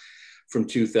notable from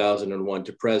 2001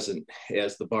 to present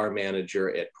as the bar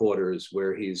manager at Porter's,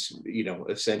 where he's,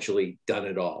 essentially done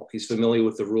it all. He's familiar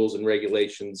with the rules and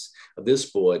regulations of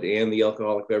this board and the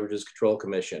Alcoholic Beverages Control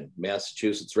Commission,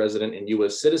 Massachusetts resident and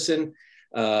U.S. citizen.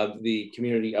 The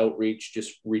community outreach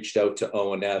just reached out to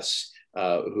ONS,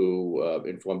 who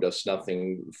informed us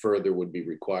nothing further would be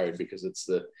required because it's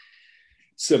the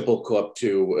simple co-op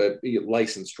to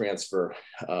license transfer,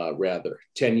 rather.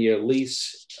 10-year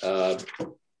lease,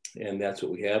 and that's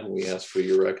what we have, and we ask for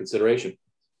your consideration.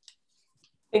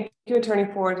 Thank you, Attorney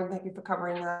Ford, and thank you for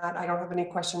covering that. I don't have any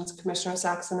questions. Commissioner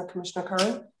Saxon or Commissioner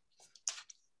Curran?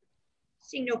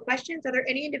 Seeing no questions, are there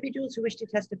any individuals who wish to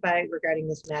testify regarding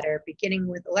this matter, beginning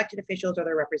with elected officials or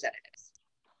their representatives?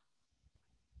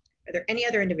 Are there any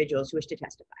other individuals who wish to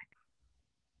testify?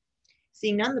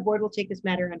 Seeing none, the board will take this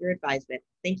matter under advisement.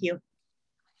 Thank you.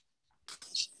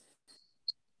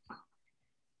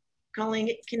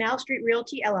 Calling Canal Street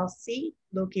Realty LLC,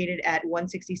 located at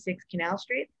 166 Canal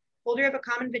Street. Holder of a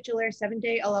common vitular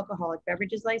 7-day all alcoholic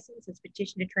beverages license is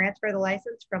petitioned to transfer the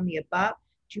license from the above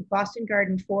to Boston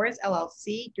Garden Fours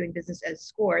LLC, doing business as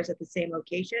Scores at the same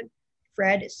location.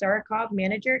 Fred Sarakov,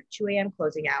 manager, 2 a.m.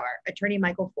 closing hour. Attorney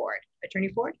Michael Ford. Attorney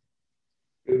Ford.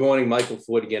 Good morning, Michael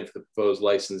Ford again for the proposed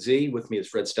licensee. With me is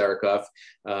Fred Starkoff,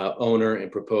 owner and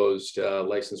proposed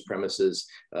licensed premises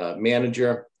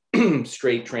manager.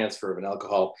 Straight transfer of an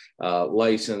alcohol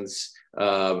license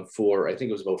for, I think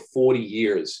it was about 40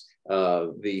 years.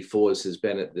 The Force has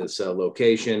been at this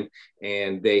location,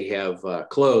 and they have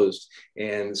closed.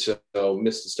 And so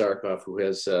Mr. Starkoff, who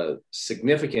has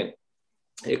significant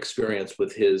experience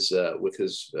with his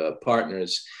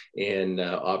partners in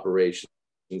operations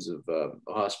of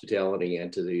hospitality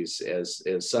entities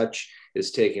as such,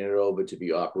 is taking it over to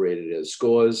be operated as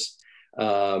Scores.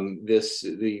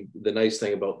 The nice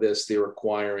thing about this, they're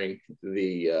acquiring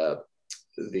the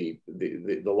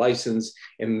license,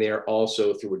 and they're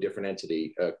also through a different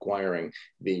entity acquiring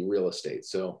the real estate.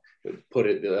 So put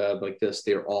it like this,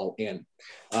 they're all in.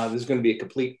 There's going to be a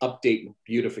complete update and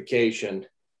beautification,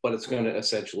 but it's going to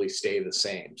essentially stay the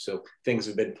same. So things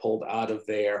have been pulled out of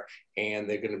there, and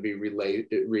they're going to be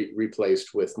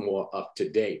replaced with more up to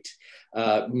date.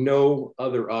 No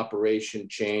other operation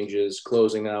changes.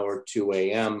 Closing hour 2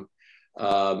 a.m.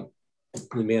 The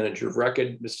manager of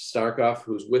record, Mr. Starkoff,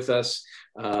 who's with us,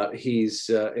 he's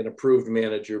an approved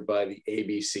manager by the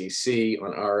ABCC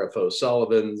on RFO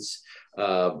Sullivan's,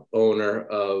 owner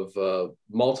of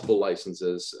multiple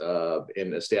licenses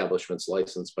and establishments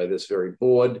licensed by this very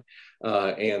board,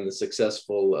 and the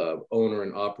successful owner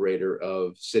and operator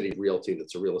of City Realty,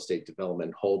 that's a real estate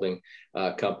development holding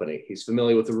company. He's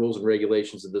familiar with the rules and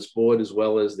regulations of this board, as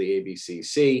well as the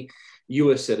ABCC,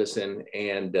 U.S. citizen,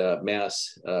 and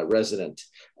Mass resident.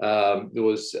 Did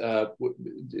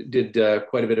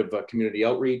quite a bit of community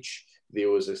outreach. There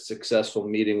was a successful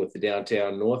meeting with the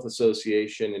Downtown North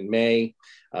Association in May,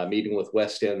 meeting with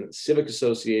West End Civic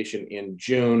Association in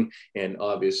June, and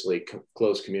obviously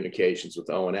close communications with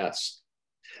ONS.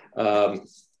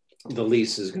 The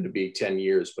lease is going to be 10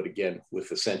 years, but again,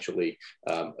 with essentially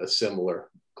a similar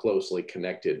closely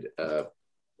connected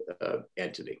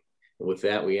entity. And with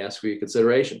that, we ask for your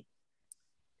consideration.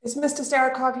 Is Mr.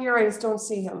 Starakov here? I just don't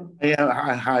see him.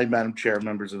 Yeah, hi, Madam Chair,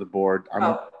 members of the board.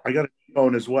 I got a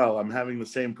phone as well. I'm having the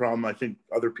same problem I think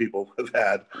other people have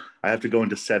had. I have to go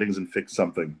into settings and fix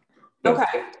something. So.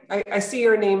 Okay, I see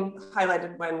your name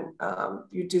highlighted when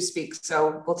you do speak,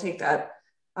 so we'll take that.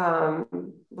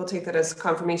 We'll take that as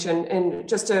confirmation. And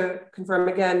just to confirm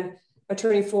again,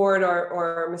 Attorney Ford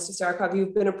or Mr. Starakov,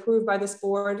 you've been approved by this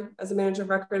board as a manager of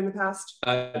record in the past?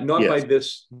 Not by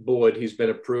this board. He's been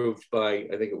approved by,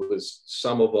 I think it was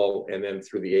Somerville, and then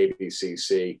through the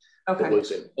ABCC. Okay. It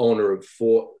was an owner of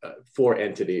four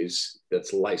entities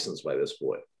that's licensed by this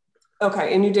board.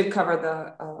 Okay, and you did cover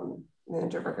the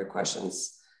manager of record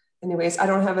questions. Anyways, I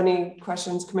don't have any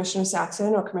questions. Commissioner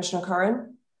Saxon or Commissioner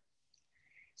Curran?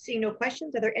 Seeing no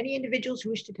questions, are there any individuals who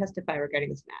wish to testify regarding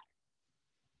this matter?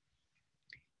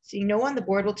 Seeing no one, the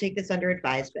board will take this under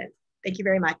advisement. Thank you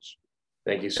very much.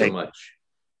 Thank you so much.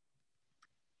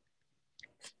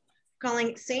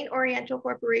 Calling St. Oriental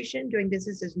Corporation, doing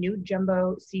business as New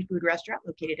Jumbo Seafood Restaurant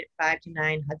located at 5 to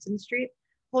 9 Hudson Street.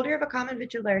 Holder of a common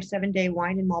victular 7-day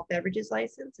wine and malt beverages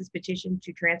license is petitioned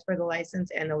to transfer the license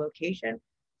and the location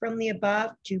from the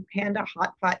above to Panda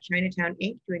Hot Pot Chinatown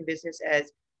Inc., doing business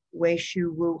as Wei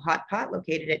Shu Wu Hot Pot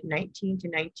located at 19 to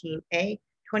 19A,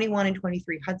 21 and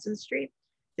 23 Hudson Street.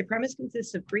 The premise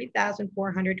consists of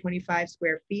 3,425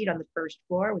 square feet on the first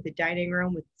floor with a dining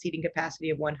room with seating capacity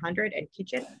of 100 and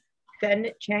kitchen. Fen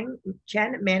Chen,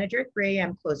 manager, 3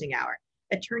 a.m. closing hour.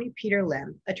 Attorney Peter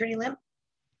Lim. Attorney Lim?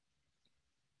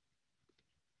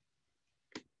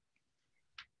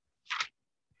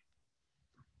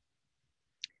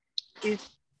 Is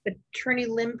Attorney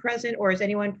Lim present, or is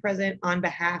anyone present on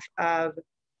behalf of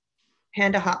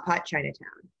Panda Hot Pot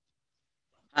Chinatown?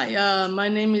 Hi, my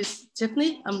name is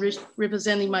Tiffany. I'm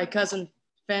representing my cousin,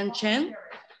 Fan Chen,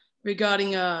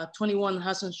 regarding 21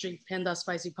 Hudson Street, Panda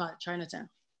Spicy Pot, Chinatown.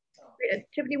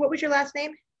 Tiffany, what was your last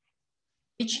name?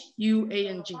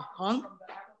 H-U-A-N-G, Hong.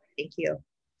 Thank you.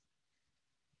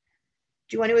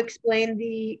 Do you want to explain to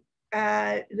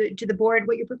the board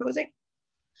what you're proposing?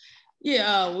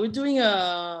 Yeah, we're doing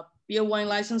a beer wine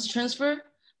license transfer,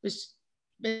 which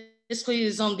basically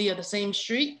is on the same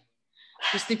street,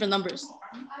 just different numbers.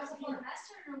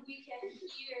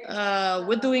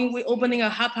 We're opening a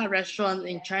hot pot restaurant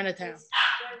in Chinatown.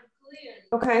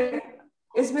 Okay,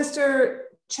 is Mr.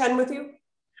 Chen with you?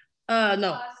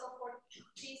 No.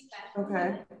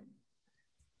 Okay.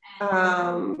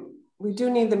 We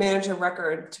do need the manager of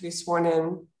record to be sworn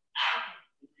in.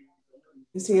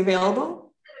 Is he available?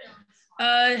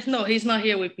 No, he's not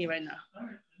here with me right now.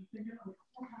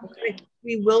 Okay.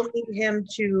 We will need him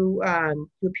to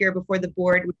appear before the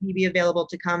board. Would he be available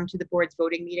to come to the board's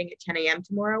voting meeting at 10 a.m.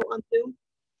 tomorrow on Zoom?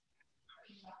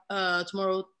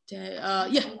 Tomorrow, yeah,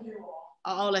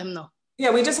 I'll let him know. Yeah,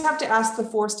 we just have to ask the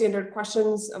 4 standard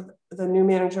questions of the new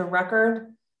manager of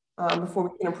record before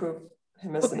we can approve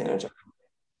him as the manager.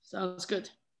 Sounds good.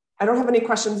 I don't have any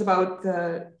questions about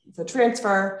the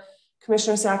transfer.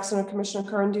 Commissioner Saxon or Commissioner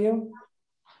Curran, do you?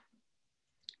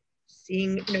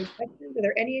 Seeing no questions, are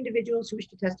there any individuals who wish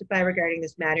to testify regarding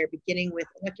this matter, beginning with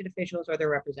elected officials or their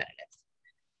representatives?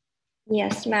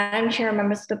 Yes, Madam Chair,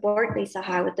 members of the board, Lisa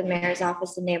High with the Mayor's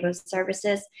Office of Neighborhood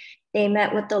Services. They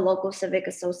met with the local civic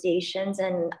associations,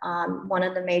 and one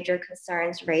of the major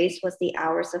concerns raised was the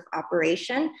hours of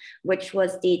operation, which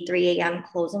was the 3 a.m.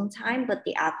 closing time, but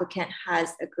the applicant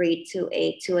has agreed to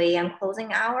a 2 a.m.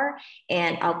 closing hour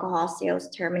and alcohol sales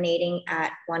terminating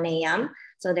at 1 a.m.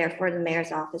 So therefore, the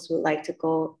Mayor's Office would like to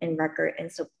go in record and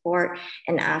support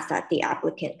and ask that the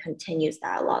applicant continues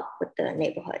dialogue with the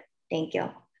neighborhood. Thank you.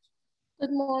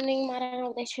 Good morning,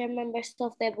 Madam Chair, members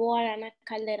of the board, Ana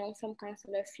Calderon from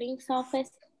Councilor Flink's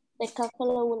office. The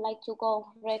councilor would like to go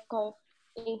record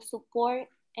in support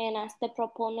and ask the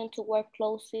proponent to work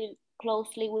closely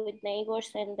with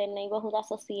neighbors and the neighborhood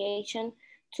association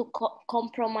to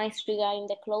compromise regarding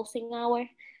the closing hour.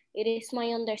 It is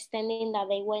my understanding that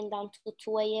they went down to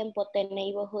 2 a.m., but the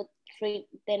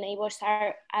neighbors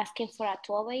are asking for a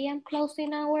 12 a.m.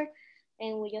 closing hour.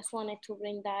 And we just wanted to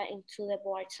bring that into the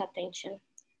board's attention.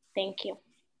 Thank you.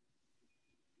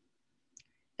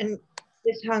 And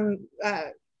this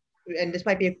and this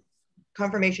might be a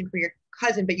confirmation for your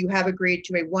cousin, but you have agreed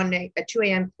to a 2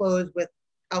 a.m. close with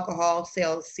alcohol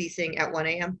sales ceasing at 1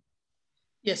 a.m.?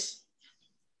 Yes.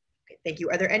 Okay, thank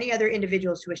you. Are there any other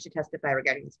individuals who wish to testify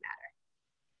regarding this matter?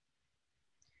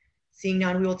 Seeing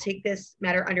none, we will take this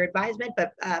matter under advisement,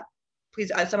 but please,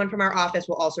 someone from our office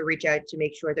will also reach out to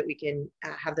make sure that we can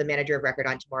have the manager of record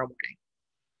on tomorrow morning.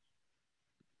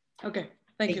 Okay,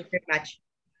 thank you Thank you very much.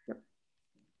 Yep.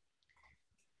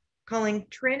 Calling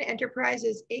Trin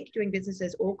Enterprises, Inc., doing business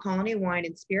as Old Colony Wine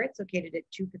and Spirits, located at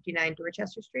 259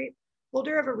 Dorchester Street.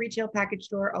 Holder of a retail package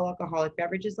store all alcoholic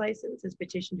beverages license has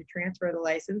petitioned to transfer the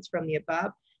license from the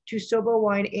above to Sobo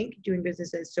Wine, Inc., doing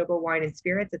business as Sobo Wine and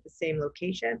Spirits at the same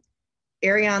location.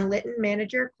 Ariane Litton,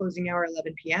 manager, closing hour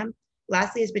 11 p.m.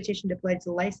 Lastly, has petitioned to pledge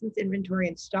the license, inventory,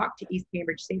 and stock to East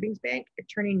Cambridge Savings Bank.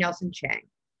 Attorney Nelson Chang.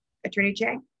 Attorney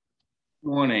Chang.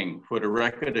 Morning. For the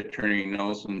record, Attorney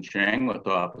Nelson Chang with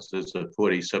offices at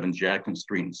 47 Jackson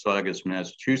Street in Saugus,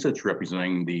 Massachusetts,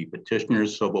 representing the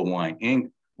petitioners, Sobo Wine,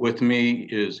 Inc. With me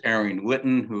is Ariane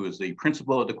Litton, who is the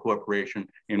principal of the corporation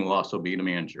and will also be the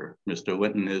manager. Mr.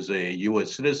 Litton is a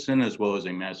U.S. citizen as well as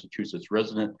a Massachusetts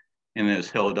resident and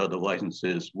has held other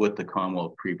licenses with the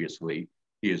Commonwealth previously.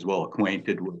 He is well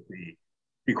acquainted with the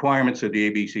requirements of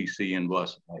the ABCC and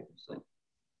Boston licensing.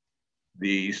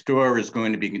 The store is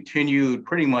going to be continued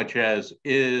pretty much as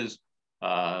is.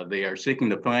 They are seeking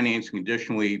the financing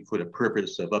additionally for the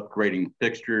purpose of upgrading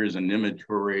fixtures and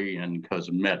inventory and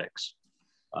cosmetics.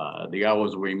 The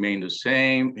hours will remain the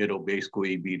same. It'll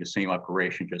basically be the same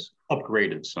operation, just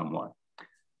upgraded somewhat.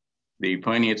 The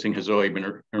financing has already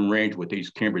been arranged with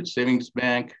East Cambridge Savings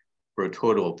Bank for a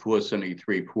total of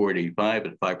 $473,485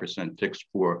 at 5% fixed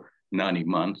for 90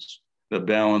 months. The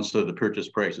balance of the purchase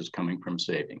price is coming from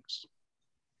savings.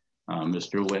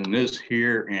 Mr. Litton is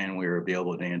here and we're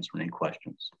available to answer any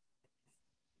questions.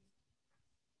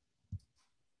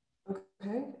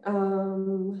 Okay.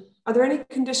 Are there any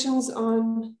conditions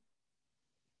on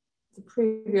the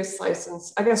previous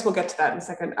license? I guess we'll get to that in a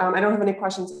second. I don't have any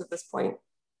questions at this point.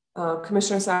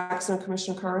 Commissioner Saxon or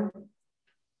Commissioner Curran?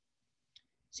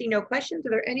 See no questions.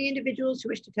 Are there any individuals who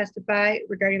wish to testify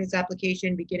regarding this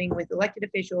application, beginning with elected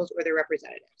officials or their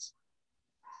representatives?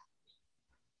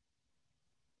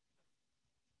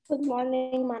 Good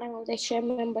morning, Madam of the Chair,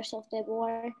 members of the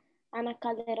board. Ana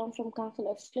Calderon from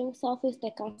Councilor Flink's office.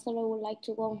 The councilor would like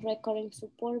to go on record in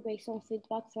support based on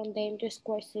feedback from the Angel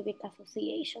Square Civic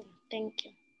Association. Thank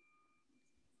you.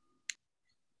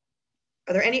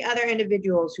 Are there any other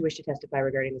individuals who wish to testify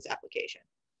regarding this application?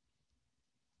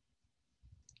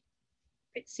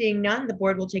 Right, seeing none, the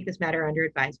board will take this matter under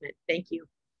advisement. Thank you.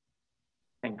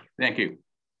 Thank you.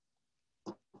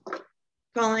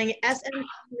 Calling SNP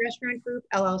Restaurant Group,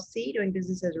 LLC, doing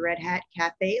business as Red Hat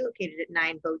Cafe, located at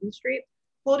 9 Bowden Street.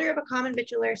 Holder of a common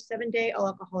bachelor 7-day all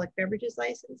alcoholic beverages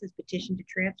license is petitioned to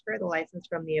transfer the license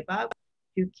from the above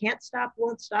to Can't Stop,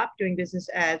 Won't Stop, doing business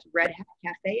as Red Hat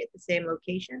Cafe at the same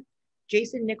location.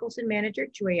 Jason Nicholson, manager,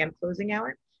 2 a.m. closing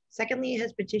hour. Secondly,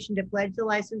 has petitioned to pledge the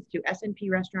license to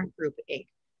SNP Restaurant Group, Inc.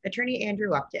 Attorney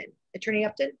Andrew Upton. Attorney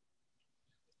Upton.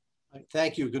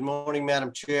 Thank you. Good morning,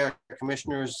 Madam Chair,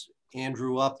 Commissioners.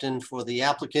 Andrew Upton for the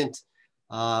applicant.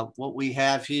 What we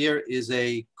have here is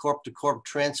a corp-to-corp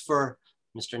transfer.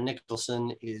 Mr.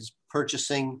 Nicholson is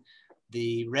purchasing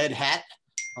the Red Hat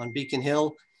on Beacon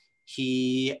Hill.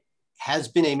 He has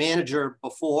been a manager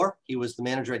before. He was the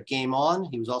manager at Game On.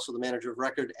 He was also the manager of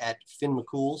record at Finn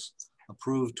McCool's,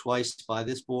 approved twice by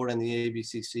this board and the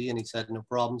ABCC, and he's had no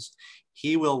problems.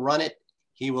 He will run it.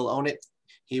 He will own it.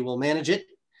 He will manage it.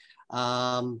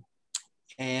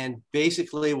 And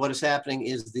basically what is happening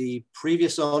is the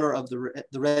previous owner of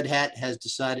the Red Hat has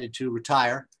decided to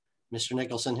retire. Mr.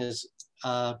 Nicholson has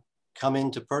come in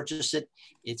to purchase it.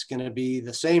 It's going to be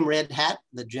the same Red Hat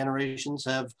that generations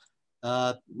have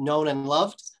known and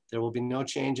loved. There will be no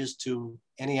changes to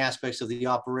any aspects of the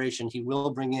operation. He will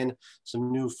bring in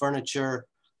some new furniture,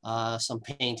 some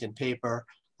paint and paper.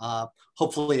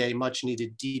 Hopefully a much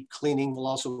needed deep cleaning will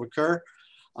also occur.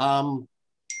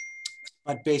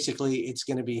 But basically, it's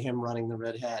going to be him running the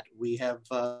Red Hat. We have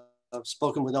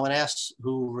spoken with ONS,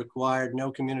 who required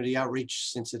no community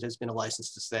outreach since it has been a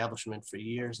licensed establishment for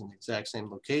years in the exact same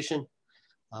location.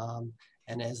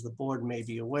 And as the board may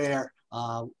be aware,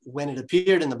 when it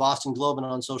appeared in the Boston Globe and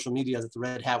on social media that the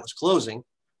Red Hat was closing,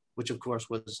 which of course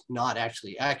was not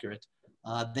actually accurate,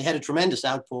 they had a tremendous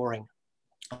outpouring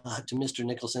to Mr.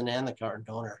 Nicholson and the current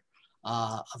owner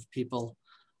of people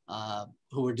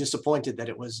who were disappointed that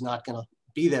it was not going to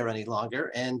be there any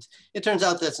longer. And it turns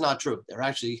out that's not true. They're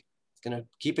actually going to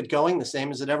keep it going the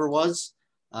same as it ever was.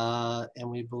 And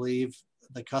we believe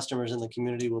the customers in the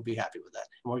community will be happy with that.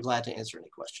 And we're glad to answer any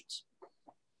questions.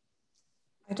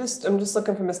 I'm just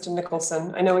looking for Mr.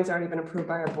 Nicholson. I know he's already been approved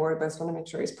by our board, but I just want to make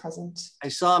sure he's present. I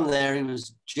saw him there. He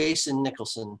was Jason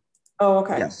Nicholson. Oh,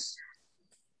 okay. Yes.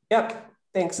 Yep.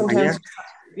 Thanks. Sometimes.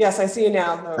 Yes, I see you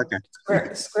now.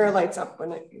 Okay. Square lights up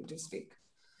when you do speak.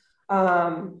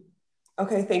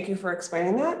 Okay, thank you for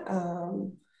explaining that.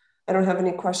 I don't have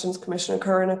any questions, Commissioner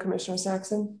Curran and Commissioner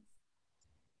Saxon.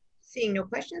 Seeing no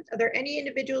questions, are there any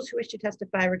individuals who wish to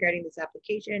testify regarding this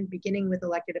application, beginning with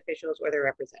elected officials or their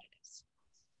representatives?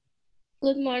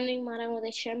 Good morning, Madam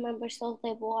the Chair, members of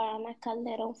the board. Ana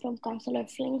Calderon from Councilor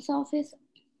Flink's office.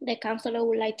 The councilor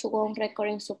would like to go on record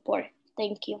in support.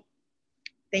 Thank you.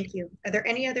 Thank you. Are there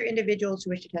any other individuals who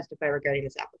wish to testify regarding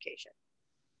this application?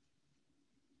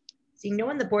 Seeing no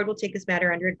one, the board will take this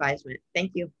matter under advisement.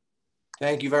 Thank you.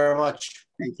 Thank you very much.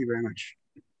 Thank you very much.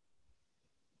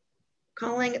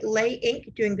 Calling Lay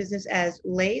Inc., doing business as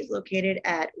Lay's, located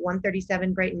at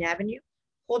 137 Brighton Avenue.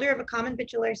 Holder of a common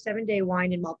victualler 7-day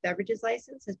wine and malt beverages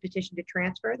license has petitioned to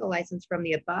transfer the license from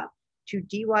the above to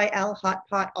DYL Hot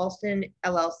Pot Alston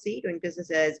LLC, doing business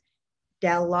as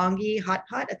Dalongi Hot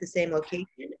Pot at the same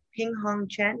location. Ping Hong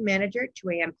Chen, manager,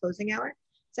 2 a.m. closing hour.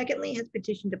 Secondly, has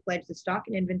petitioned to pledge the stock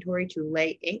and inventory to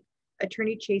Lay Inc.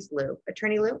 Attorney Chase Liu.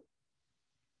 Attorney Liu.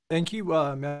 Thank you,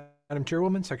 Madam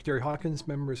Chairwoman, Secretary Hawkins,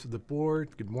 members of the board.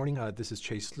 Good morning. This is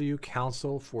Chase Liu,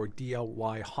 counsel for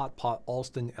DLY Hot Pot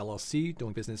Alston LLC,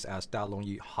 doing business as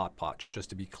Dalongyi Hot Pot. Just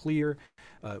to be clear,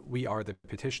 we are the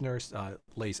petitioners.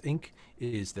 Lay's Inc.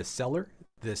 is the seller.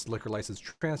 This liquor license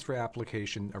transfer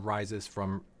application arises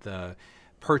from the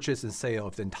purchase and sale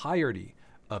of the entirety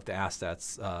of the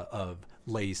assets of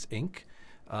Lay's Inc.,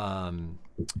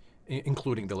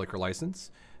 including the liquor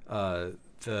license.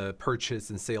 The purchase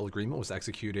and sale agreement was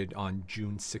executed on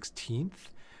June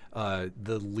 16th.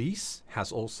 The lease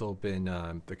has also been,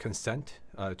 the consent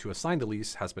to assign the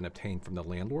lease has been obtained from the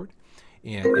landlord,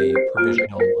 and a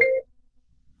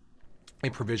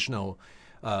provisional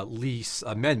lease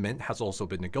amendment has also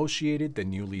been negotiated. The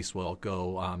new lease will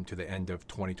go to the end of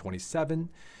 2027.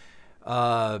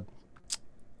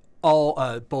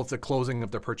 Both the closing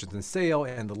of the purchase and sale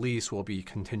and the lease will be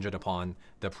contingent upon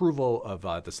the approval of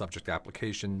the subject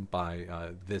application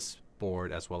by this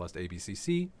board as well as the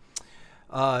ABCC.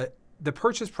 The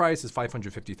purchase price is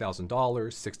 $550,000,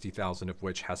 $60,000 of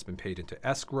which has been paid into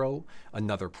escrow.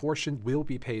 Another portion will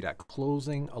be paid at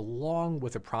closing, along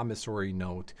with a promissory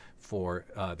note for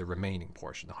the remaining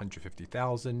portion,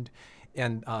 $150,000.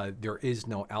 And there is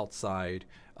no outside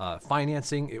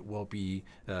financing. It will be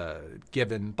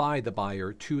given by the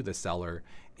buyer to the seller,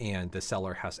 and the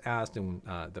seller has asked and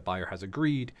the buyer has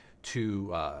agreed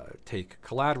to take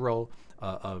collateral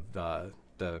of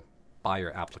the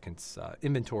buyer applicant's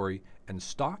inventory and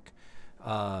stock.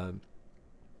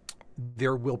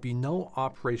 There will be no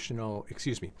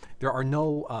there are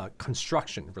no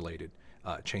construction related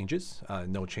changes,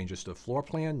 no changes to the floor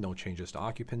plan, no changes to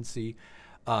occupancy.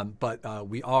 But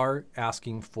we are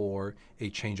asking for a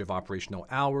change of operational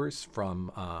hours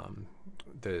from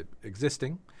the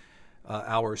existing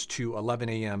hours to 11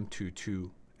 a.m. to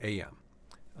 2 a.m.,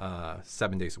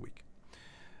 7 days a week.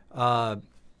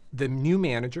 The new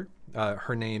manager,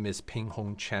 her name is Ping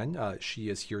Hong Chen. She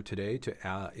is here today to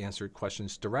answer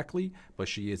questions directly, but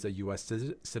she is a U.S.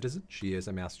 citizen. She is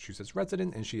a Massachusetts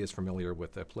resident, and she is familiar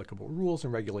with the applicable rules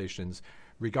and regulations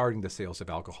regarding the sales of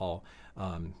alcohol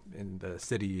in the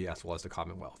city as well as the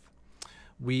Commonwealth.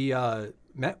 We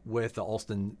met with the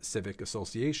Alston Civic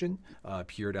Association,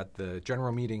 appeared at the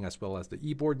general meeting as well as the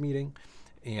e-board meeting,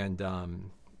 and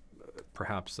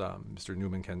perhaps Mr.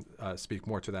 Newman can speak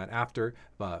more to that after,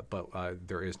 but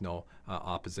there is no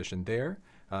opposition there.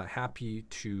 Happy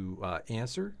to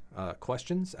answer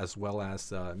questions as well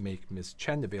as make Ms.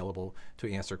 Chen available to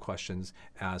answer questions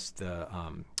as the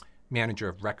manager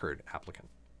of record applicant.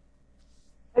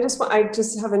 I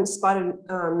just haven't spotted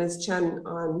Ms. Chen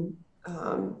on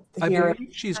the hearing. I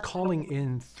believe she's calling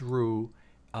in through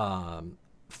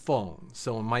phone,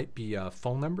 so it might be a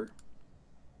phone number.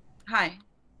 Hi.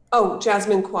 Oh,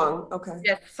 Jasmine Kwong. Okay.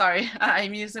 Yes, sorry.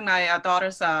 I'm using my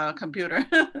daughter's computer.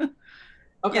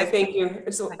 Okay, Yes. thank you.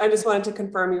 So I just wanted to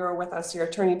confirm you were with us. Your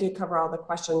attorney did cover all the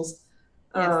questions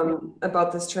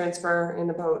about this transfer and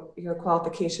about your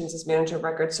qualifications as manager of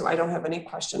record. So I don't have any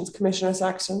questions. Commissioner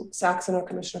Saxon or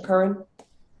Commissioner Curran?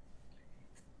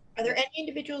 Are there any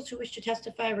individuals who wish to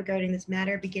testify regarding this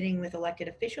matter, beginning with elected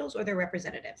officials or their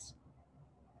representatives?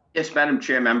 Yes, Madam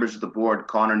Chair, members of the board,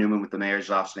 Connor Newman with the Mayor's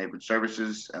Office of Neighborhood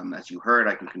Services. As you heard,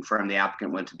 I can confirm the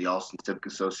applicant went to the Alston Civic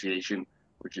Association,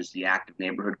 which is the active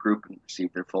neighborhood group, and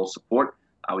received their full support.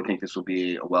 We think this will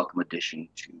be a welcome addition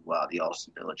to the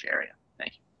Alston Village area.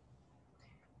 Thank you.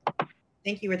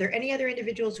 Thank you. Are there any other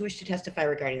individuals who wish to testify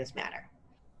regarding this matter?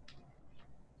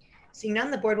 Seeing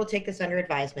none, the board will take this under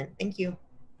advisement. Thank you.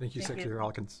 Thank you, Secretary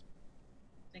Hawkins.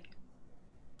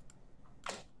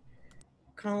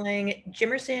 Calling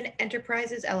Jimerson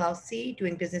Enterprises LLC,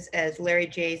 doing business as Larry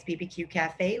J's BBQ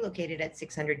Cafe, located at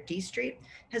 600 D Street,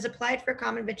 has applied for a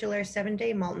common victualler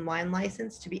 7-day malt and wine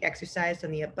license to be exercised on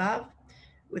the above.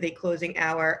 with a closing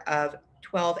hour of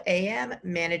 12 a.m.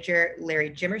 Manager Larry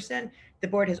Jimerson. The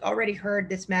board has already heard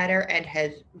this matter and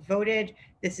has voted.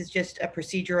 This is just a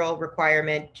procedural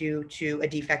requirement due to a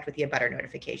defect with the abutter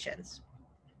notifications.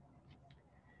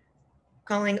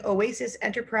 Calling Oasis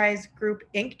Enterprise Group,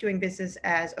 Inc., doing business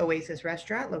as Oasis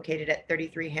Restaurant, located at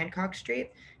 33 Hancock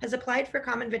Street, has applied for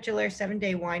common victualler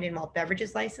 7-day wine and malt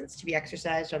beverages license to be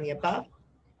exercised on the above.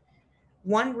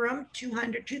 One room,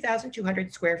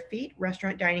 2,200 square feet,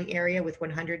 restaurant dining area with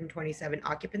 127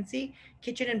 occupancy,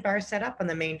 kitchen and bar setup on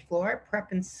the main floor,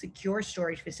 prep and secure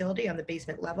storage facility on the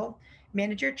basement level.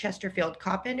 Manager Chesterfield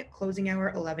Coppin, closing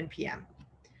hour 11 p.m.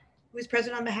 Who is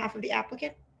present on behalf of the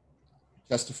applicant?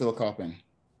 Chesterfield Coppin.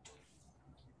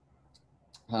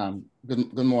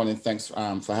 Good morning. Thanks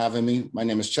for having me. My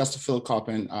name is Chesterfield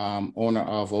Coppin, owner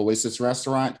of Oasis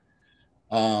Restaurant.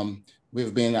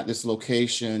 We've been at this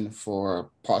location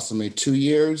for approximately 2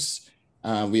 years.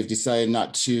 We've decided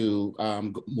not to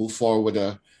move forward with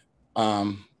a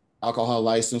alcohol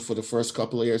license for the first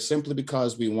couple of years, simply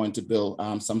because we want to build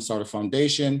some sort of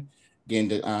foundation, gain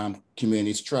the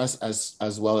community's trust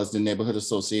as well as the neighborhood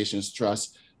association's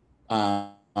trust,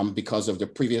 because of the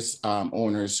previous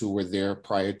owners who were there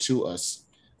prior to us.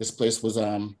 This place was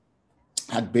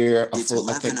had beer. It's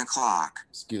 11 o'clock.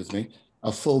 Excuse me.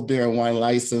 A full beer and wine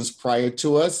license prior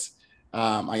to us.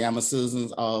 I am a citizen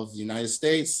of the United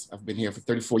States. I've been here for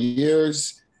 34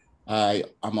 years.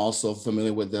 I'm also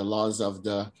familiar with the laws of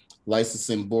the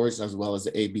licensing boards as well as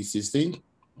the ABCC.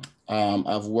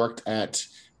 I've worked at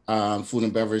food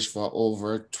and beverage for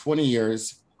over 20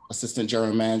 years, assistant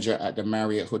general manager at the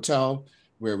Marriott Hotel,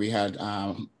 where we had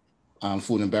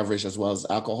food and beverage as well as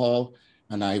alcohol.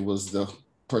 And I was the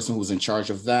person who was in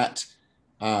charge of that.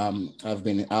 I've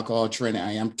been in alcohol training.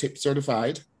 I am TIP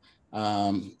certified.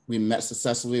 We met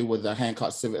successfully with the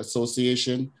Hancock Civic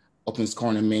Association, Opens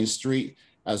Corner Main Street,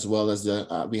 as well as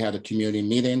we had a community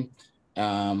meeting.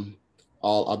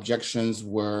 All objections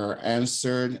were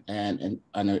answered and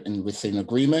within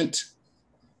agreement.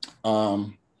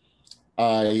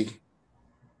 I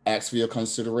asked for your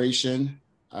consideration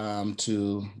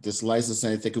to this license,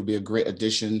 and I think it would be a great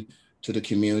addition to the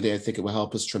community. I think it will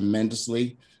help us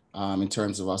tremendously in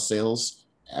terms of our sales.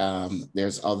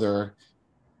 There's other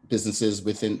businesses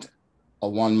within a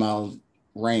 1 mile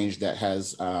range that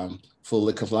has full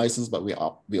liquor license, but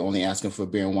we only asking for a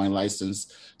beer and wine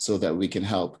license so that we can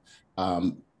help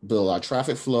build our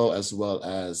traffic flow as well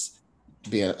as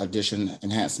be an addition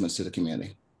enhancements to the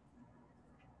community.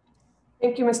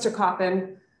 Thank you, Mr.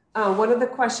 Coppin. One of the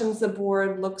questions the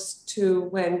board looks to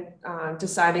when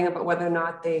deciding about whether or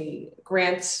not they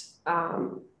grant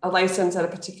a license at a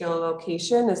particular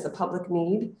location is the public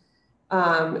need.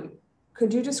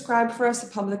 Could you describe for us a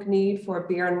public need for a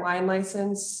beer and wine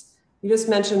license? You just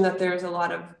mentioned that there's a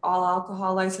lot of all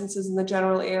alcohol licenses in the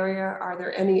general area. Are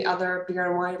there any other beer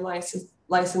and wine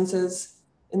licenses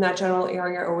in that general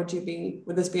area, or would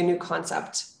this be a new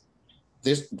concept?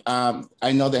 This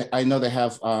I know they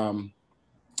have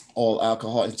all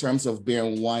alcohol. In terms of beer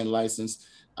and wine license,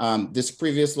 this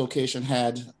previous location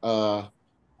had beer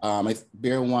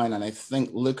and wine, and I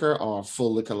think liquor or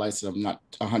full liquor license. I'm not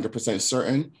 100%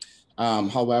 certain.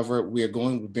 However, we are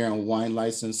going with beer and wine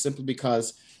license simply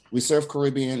because we serve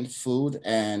Caribbean food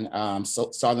and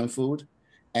Southern food,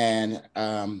 and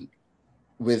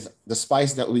with the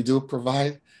spice that we do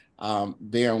provide,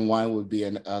 beer and wine would be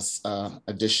an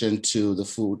addition to the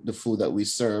food that we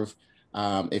serve.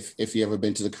 If you ever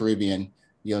been to the Caribbean,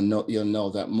 you'll know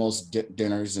that most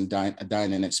dinners and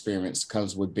dining experience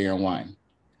comes with beer and wine.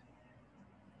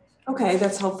 Okay,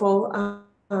 that's helpful.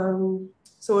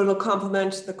 So it'll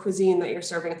complement the cuisine that you're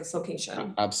serving at this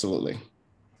location. Absolutely.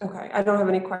 Okay, I don't have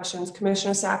any questions.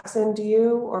 Commissioner Saxon, do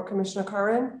you, or Commissioner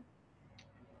Curran?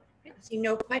 I see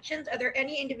no questions. Are there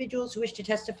any individuals who wish to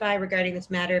testify regarding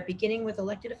this matter, beginning with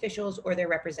elected officials or their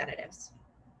representatives?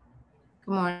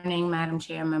 Good morning, Madam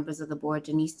Chair, members of the board.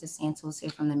 Denise DeSantos here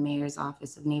from the Mayor's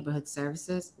Office of Neighborhood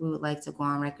Services. We would like to go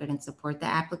on record and support the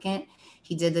applicant.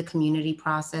 He did the community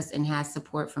process and has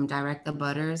support from direct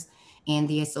abutters and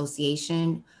the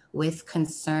association with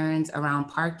concerns around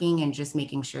parking and just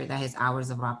making sure that his hours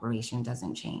of operation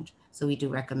doesn't change. So we do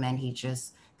recommend he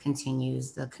just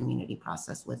continues the community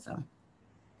process with them.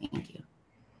 Thank you.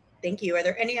 Thank you. Are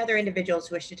there any other individuals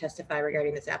who wish to testify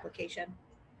regarding this application?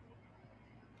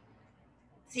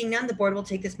 Seeing none, the board will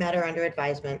take this matter under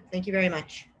advisement. Thank you very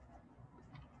much.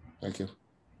 Thank you.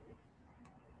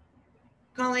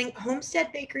 Calling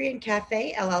Homestead Bakery and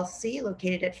Cafe, LLC,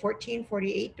 located at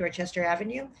 1448 Dorchester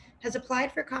Avenue, has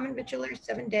applied for common victualler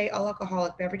 7-day all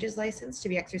alcoholic beverages license to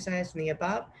be exercised from the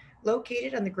above.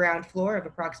 Located on the ground floor of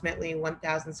approximately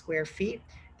 1,000 square feet,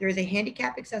 there is a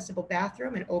handicap accessible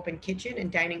bathroom, an open kitchen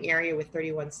and dining area with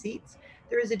 31 seats.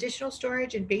 There is additional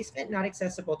storage and basement not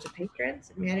accessible to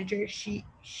patrons. Manager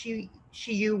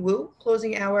Shiyu Wu,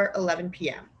 closing hour 11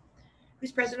 p.m.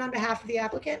 Who's present on behalf of the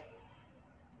applicant?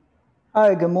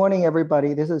 Hi, good morning,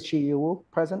 everybody. This is Shi Yu,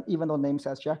 present, even though name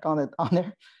says Jack on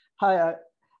there. Hi,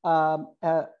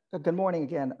 good morning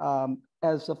again.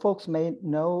 As the folks may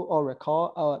know or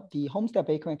recall, the Homestead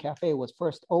Bakery and Cafe was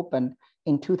first opened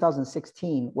in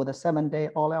 2016 with a 7-day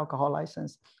all alcohol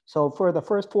license. So for the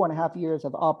first 4.5 years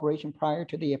of operation prior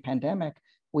to the pandemic,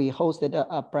 we hosted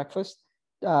a breakfast,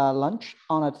 lunch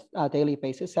on a daily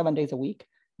basis, 7 days a week.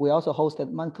 We also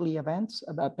hosted monthly events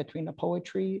between the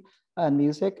poetry and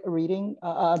music reading,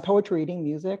 poetry reading,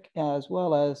 music, as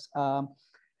well as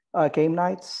game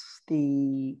nights,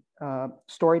 the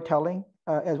storytelling,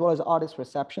 as well as artist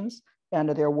receptions. And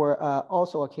there were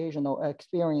also occasional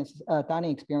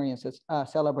dining experiences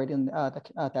celebrating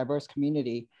the diverse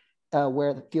community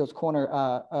where the Fields Corner,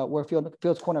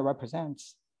 Fields Corner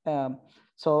represents.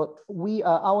 So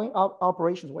our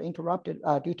operations were interrupted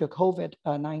due to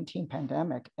COVID-19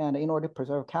 pandemic. And in order to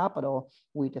preserve capital,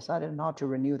 we decided not to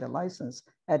renew the license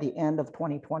at the end of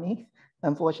 2020,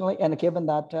 unfortunately. And given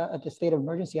that the state of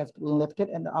emergency has been lifted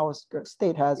and our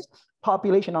state has,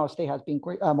 population of our state has been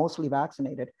mostly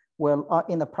vaccinated, we're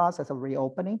in the process of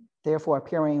reopening, therefore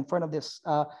appearing in front of this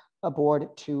board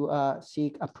to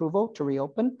seek approval to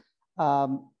reopen.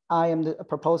 I am the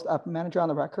proposed manager on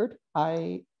the record.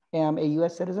 I am a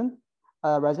US citizen,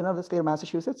 resident of the state of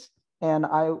Massachusetts, and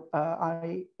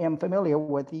I am familiar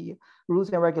with the rules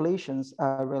and regulations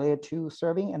related to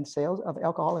serving and sales of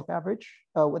alcoholic beverage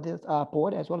with this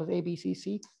board, as well as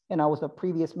ABCC, and I was the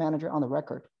previous manager on the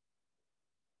record.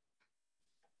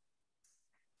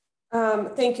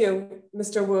 Thank you,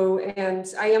 Mr. Wu. And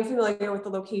I am familiar with the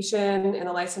location and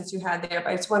the license you had there, but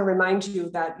I just want to remind you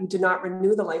that you did not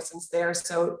renew the license there.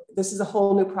 So this is a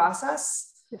whole new process.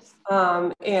 Yes.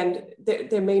 And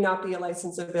there may not be a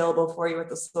license available for you at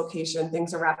this location.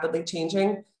 Things are rapidly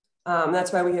changing.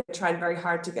 That's why we have tried very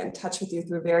hard to get in touch with you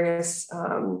through various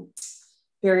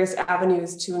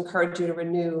avenues to encourage you to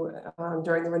renew.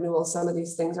 During the renewal, some of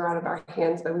these things are out of our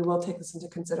hands, but we will take this into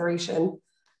consideration.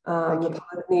 The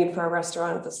public need for a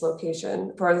restaurant at this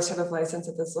location, for this type of license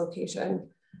at this location.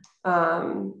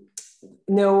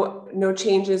 No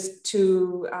changes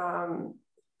to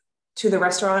the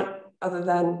restaurant other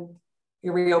than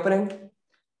your reopening?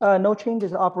 No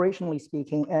changes operationally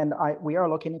speaking, and we are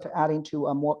looking into adding to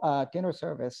a more dinner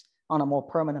service on a more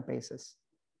permanent basis.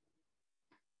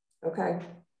 Okay,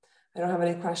 I don't have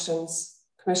any questions.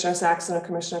 Commissioner Saxon or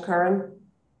Commissioner Curran?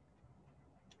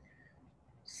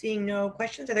 Seeing no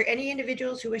questions, are there any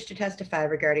individuals who wish to testify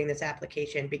regarding this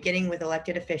application, beginning with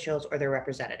elected officials or their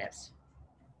representatives?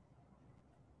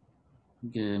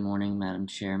 Good morning, Madam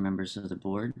Chair, members of the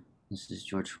board. This is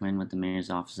George Wynn with the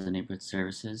Mayor's Office of Neighborhood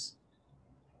Services.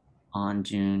 On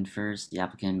June 1st, the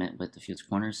applicant met with the Fields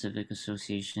Corner Civic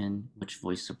Association, which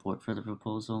voiced support for the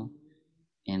proposal.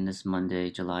 And this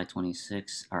Monday, July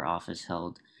 26th, our office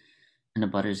held an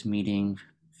abutters meeting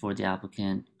for the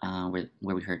applicant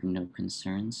where we heard no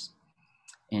concerns.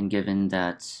 And given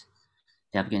that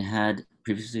the applicant had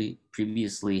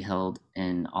previously held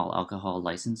an all alcohol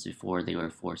license before they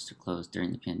were forced to close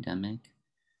during the pandemic,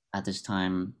 at this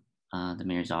time, the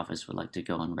Mayor's office would like to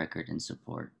go on record in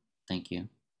support. Thank you.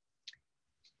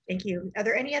 Thank you. Are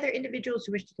there any other individuals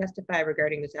who wish to testify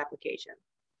regarding this application?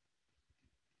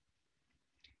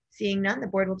 Seeing none, the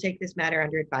board will take this matter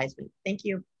under advisement. Thank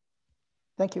you.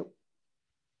 Thank you.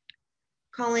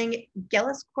 Calling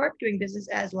Gellis Corp, doing business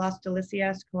as Las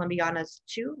Delicias Colombianas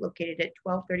 2, located at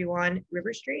 1231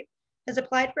 River Street, has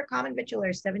applied for a common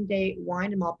victualler 7-day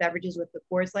wine and malt beverages with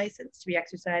liqueurs license to be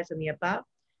exercised on the above.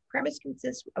 Premise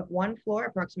consists of one floor,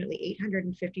 approximately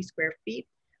 850 square feet,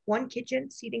 one kitchen,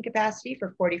 seating capacity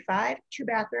for 45, 2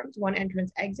 bathrooms, 1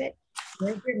 entrance exit.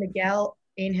 Manager Miguel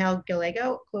Angel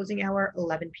Gallego, closing hour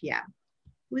 11 p.m.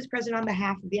 Who is present on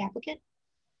behalf of the applicant?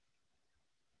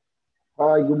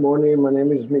 Hi, good morning. My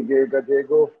name is Miguel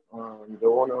Gallego. I'm the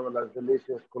owner of Las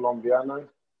Delicias Colombianas.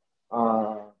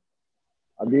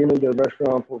 I've been in the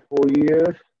restaurant for 4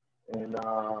 years, and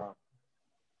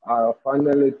I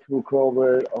finally took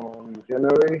over on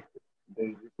January.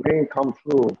 The dream come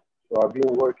true. So I've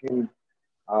been working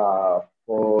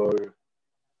for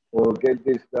get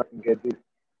this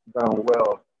done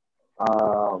well.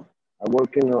 I'm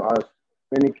working as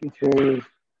many kitchens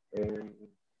and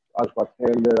as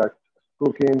bartender,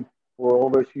 cooking for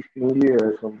over 16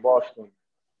 years in Boston.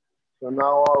 So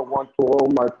now I want to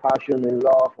hold my passion and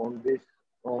love on this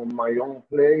on my own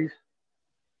place.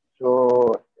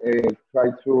 So try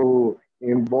to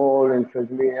involve and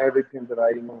transmit everything that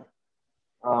I know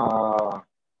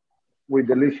with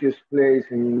delicious plates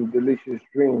and delicious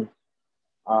drinks.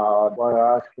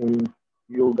 By asking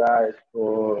you guys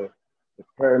for the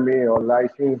permit or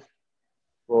license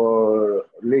for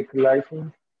liquor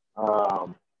license.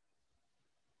 Um,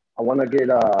 I want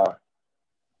to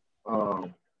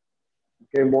um,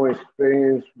 get more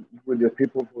experience with the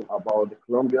people about the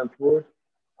Colombian tour,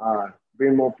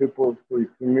 bring more people to the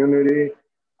community,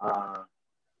 uh,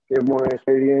 get more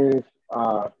experience,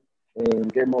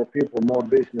 and get more people, more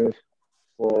business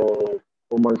for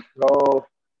myself,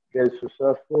 get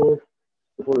successful,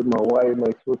 with my wife,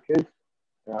 my two kids.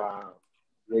 Uh,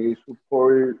 they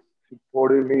supported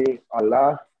me a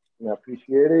lot, and I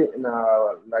appreciate it. And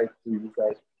I like to you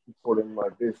guys supporting my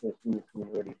business in the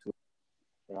community too.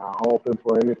 I'm open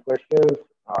for any questions. Is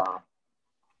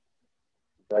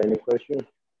there any questions?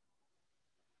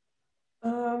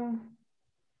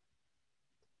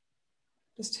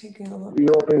 Just taking a look. We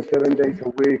open 7 days a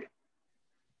week.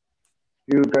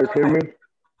 Do you guys hear me?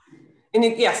 And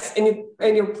yes, and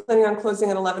you're planning on closing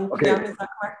at 11 p.m. Is that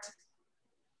correct?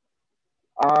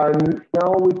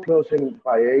 Now we're closing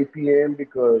by 8 p.m.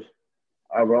 because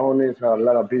around is a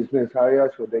lot of business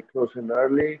areas, so they're closing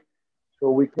early.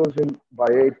 So we're closing by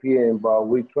 8 p.m., but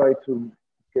we try to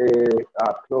get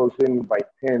closing by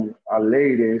 10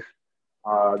 latest,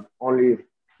 only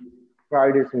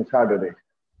Fridays and Saturdays.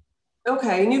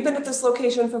 Okay, and you've been at this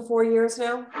location for 4 years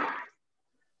now?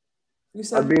 You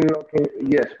said? I've been looking,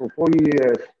 yes, for 4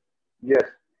 years, yes.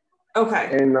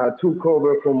 Okay. And took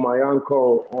over from my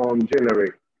uncle on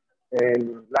January.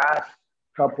 And last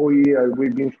couple of years,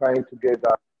 we've been trying to get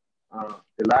the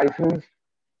license.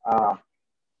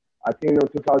 I think in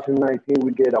 2019,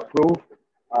 we get approved.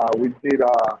 We did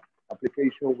a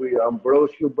application with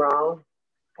Ambrosio Brown.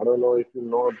 I don't know if you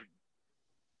know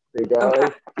the guy.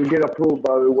 Okay. We get approved,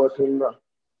 but it wasn't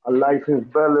a license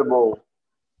available.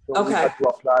 So we had to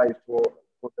apply for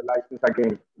the license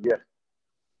again, yes.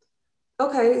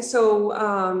 Okay, so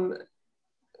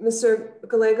Mr.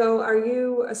 Gallego, are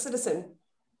you a citizen?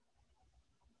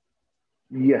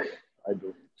 Yes, I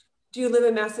do. Do you live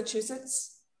in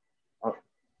Massachusetts?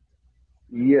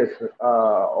 Yes,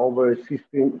 over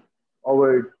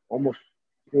almost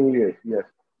 16 years, yes.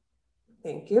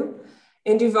 Thank you.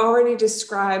 And you've already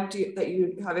described that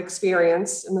you have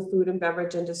experience in the food and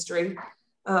beverage industry.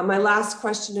 My last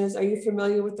question is, are you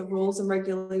familiar with the rules and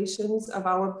regulations of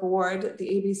our board, the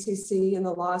ABCC, and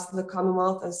the laws of the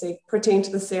Commonwealth as they pertain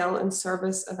to the sale and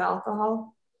service of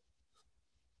alcohol?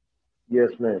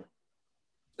 Yes, ma'am.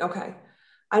 Okay.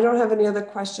 I don't have any other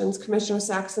questions. Commissioner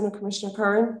Saxon or Commissioner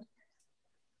Curran?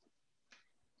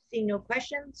 Seeing no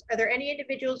questions, are there any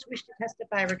individuals who wish to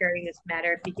testify regarding this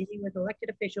matter, beginning with elected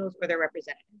officials or their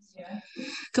representatives?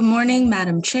 Good morning,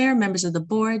 Madam Chair, members of the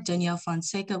board, Danielle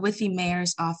Fonseca with the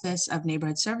Mayor's Office of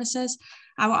Neighborhood Services.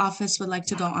 Our office would like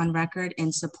to go on record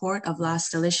in support of Las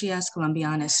Delicias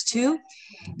Colombianas 2.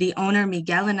 The owner,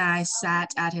 Miguel, and I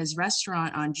sat at his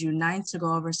restaurant on June 9th to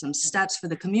go over some steps for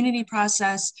the community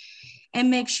process and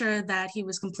make sure that he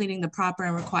was completing the proper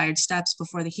and required steps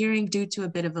before the hearing due to a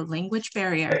bit of a language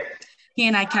barrier. He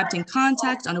and I kept in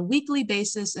contact on a weekly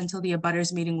basis until the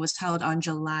abutters meeting was held on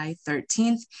July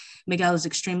 13th. Miguel is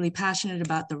extremely passionate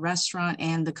about the restaurant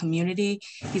and the community.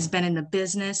 He's been in the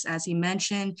business, as he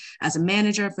mentioned, as a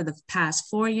manager for the past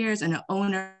 4 years and an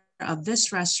owner of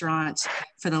this restaurant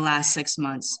for the last 6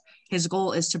 months. His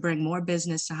goal is to bring more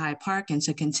business to Hyde Park and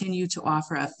to continue to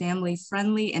offer a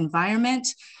family-friendly environment.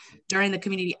 During the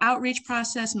community outreach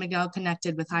process, Miguel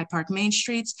connected with Hyde Park Main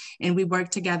Streets, and we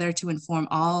worked together to inform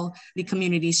all the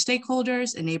community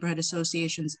stakeholders and neighborhood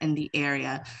associations in the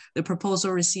area. The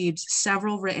proposal received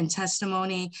several written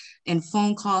testimony and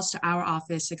phone calls to our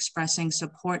office expressing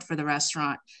support for the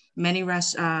restaurant. Many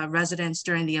residents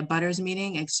during the abutters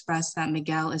meeting expressed that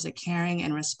Miguel is a caring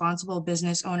and responsible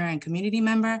business owner and community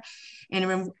member. And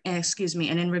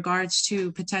in regards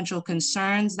to potential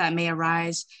concerns that may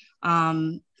arise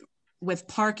with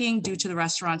parking due to the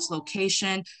restaurant's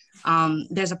location,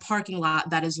 there's a parking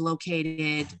lot that is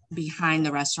located behind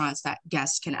the restaurants that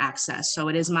guests can access. So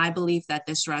it is my belief that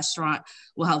this restaurant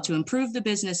will help to improve the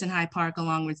business in Hyde Park,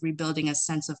 along with rebuilding a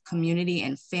sense of community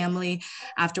and family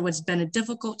after what's been a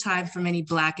difficult time for many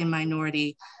Black and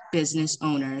minority business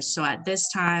owners. So at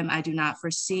this time, I do not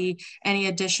foresee any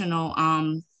additional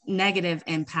negative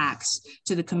impacts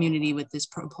to the community with this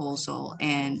proposal,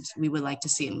 and we would like to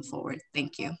see it move forward.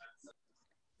 Thank you.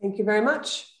 Thank you very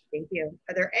much. Thank you.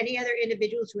 Are there any other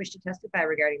individuals who wish to testify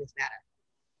regarding this matter?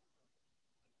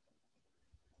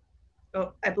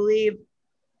 Oh, I believe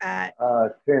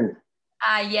Tim.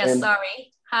 Yes, And-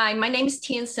 sorry. Hi, my name is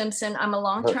Tian Simpson. I'm a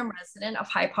long-term resident of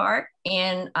Hyde Park,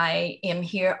 and I am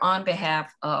here on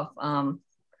behalf of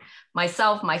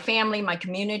myself, my family, my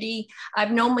community.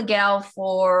 I've known Miguel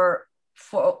for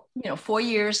 4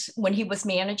 years when he was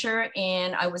manager,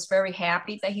 and I was very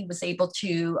happy that he was able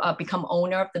to become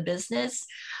owner of the business.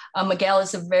 Miguel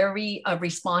is a very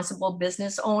responsible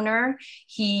business owner.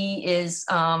 He is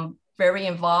very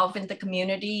involved in the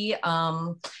community.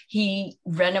 He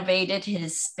renovated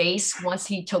his space once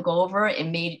he took over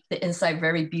and made the inside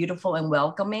very beautiful and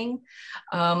welcoming.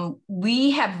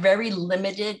 We have very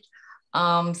limited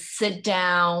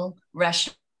sit-down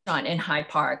restaurant in Hyde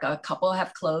Park. A couple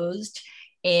have closed,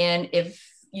 and if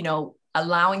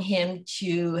allowing him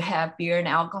to have beer and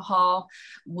alcohol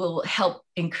will help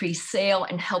increase sale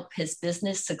and help his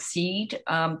business succeed.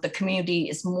 The community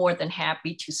is more than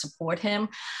happy to support him.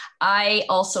 I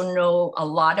also know a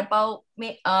lot about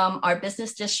our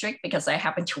business district because I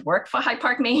happen to work for Hyde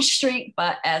Park Main Street,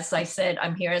 but as I said,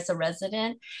 I'm here as a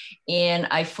resident and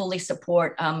I fully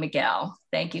support Miguel.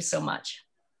 Thank you so much.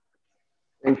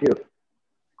 Thank you.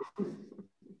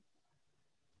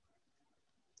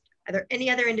 Are there any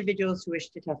other individuals who wish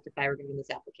to testify regarding this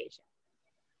application?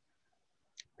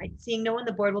 All right, seeing no one,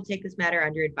 the board will take this matter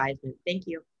under advisement. Thank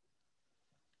you.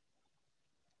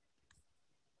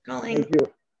 Calling Thank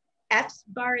you. F's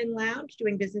Bar and Lounge,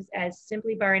 doing business as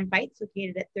Simply Bar and Bites,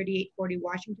 located at 3840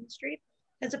 Washington Street,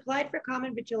 has applied for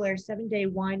common vitular 7-day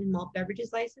wine and malt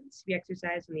beverages license to be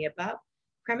exercised from the above.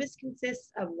 Premise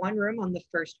consists of one room on the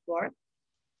first floor,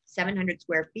 700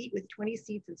 square feet with 20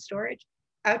 seats and storage,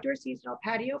 outdoor seasonal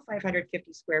patio,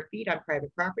 550 square feet on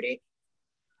private property,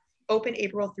 open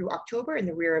April through October in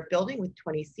the rear of building with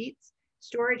 20 seats,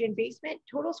 storage and basement.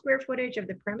 Total square footage of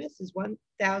the premise is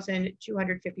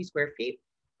 1,250 square feet.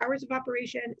 Hours of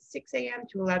operation, 6 a.m.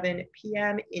 to 11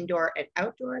 p.m. indoor and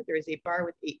outdoor. There is a bar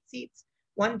with 8 seats,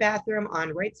 1 bathroom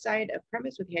on right side of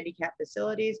premise with handicap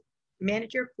facilities.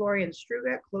 Manager Florian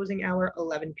Struga, closing hour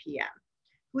 11 p.m.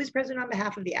 Who is present on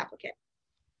behalf of the applicant?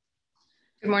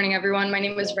 Good morning, everyone. My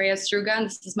name is Rhea Struga, and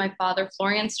this is my father,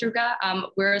 Florian Struga.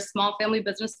 We're a small family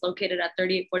business located at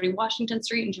 3840 Washington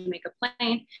Street in Jamaica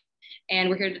Plain, and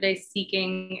we're here today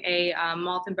seeking a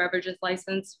malt and beverages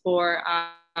license for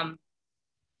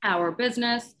our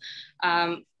business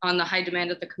on the high demand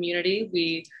of the community.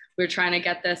 We're trying to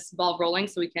get this ball rolling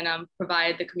so we can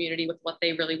provide the community with what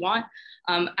they really want.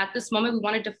 At this moment, we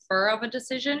want to defer of a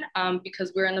decision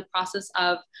because we're in the process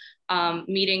of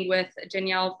meeting with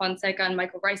Danielle Fonseca and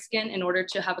Michael Reiskin in order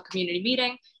to have a community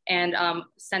meeting and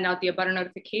send out the abutter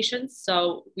notifications.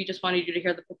 So we just wanted you to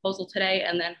hear the proposal today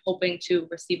and then hoping to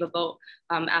receive a vote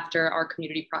after our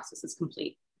community process is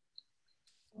complete.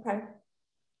 Okay.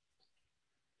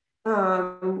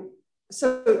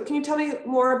 So can you tell me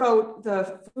more about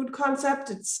the food concept?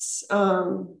 It's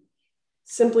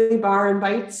Simply Bar and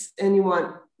Bites, and you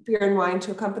want beer and wine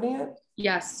to accompany it?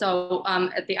 Yes, so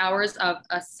at the hours of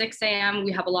 6 a.m.,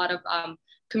 we have a lot of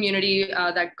community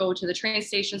that go to the train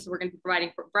station, so we're going to be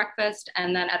providing for breakfast.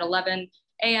 And then at 11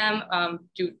 a.m.,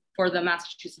 for the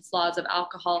Massachusetts laws of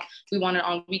alcohol, we wanted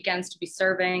on weekends to be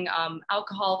serving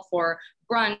alcohol for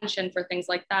brunch and for things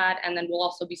like that. And then we'll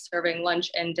also be serving lunch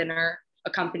and dinner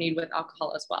accompanied with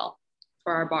alcohol as well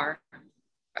for our bar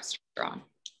restaurant.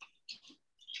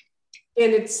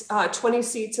 And it's 20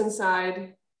 seats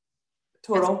inside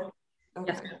total?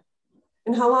 Yes. Okay.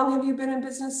 And how long have you been in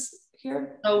business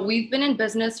here? So we've been in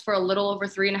business for a little over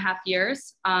 3.5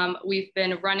 years. We've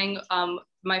been running,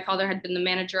 my father had been the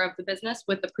manager of the business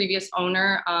with the previous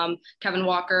owner, Kevin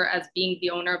Walker, as being the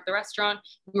owner of the restaurant.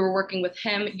 We were working with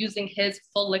him using his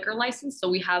full liquor license. So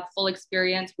we have full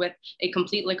experience with a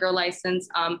complete liquor license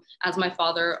as my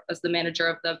father as the manager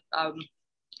of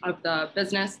the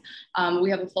business. We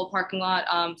have a full parking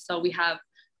lot. So we have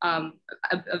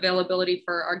availability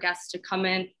for our guests to come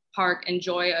in, park,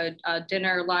 enjoy a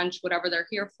dinner, lunch, whatever they're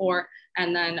here for,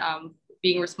 and then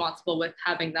being responsible with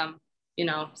having them,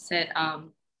 sit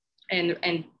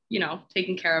and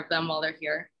taking care of them while they're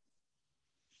here.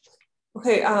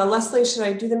 Okay, Leslie, should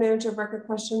I do the manager of record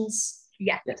questions?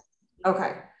 Yes.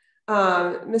 Okay,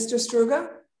 Mr. Struga?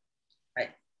 Hi.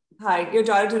 Hi, your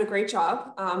daughter did a great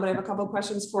job, but I have a couple of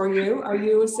questions for you. Are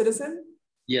you a citizen?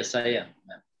 Yes, I am.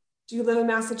 Do you live in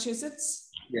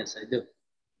Massachusetts? Yes, I do.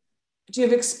 Do you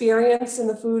have experience in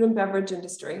the food and beverage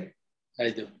industry? I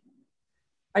do.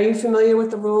 Are you familiar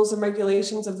with the rules and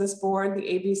regulations of this board, the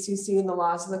ABCC, and the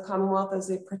laws of the Commonwealth as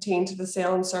they pertain to the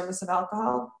sale and service of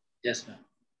alcohol? Yes, ma'am.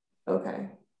 Okay.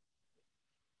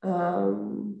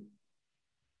 And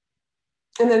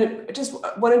then just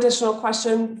one additional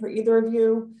question for either of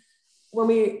you. when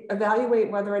we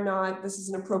evaluate whether or not this is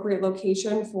an appropriate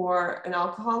location for an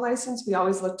alcohol license, we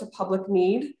always look to public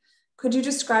need. Could you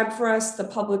describe for us the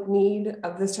public need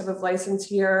of this type of license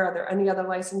here? Are there any other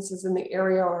licenses in the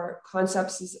area or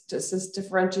concepts? Does this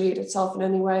differentiate itself in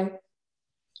any way?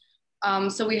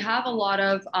 So we have a lot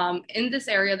of, in this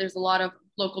area, there's a lot of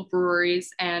local breweries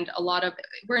and a lot of,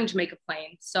 we're in Jamaica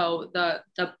Plain. So the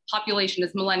population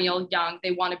is millennial, young.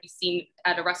 They want to be seen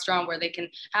at a restaurant where they can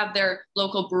have their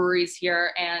local breweries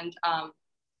here and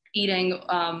eating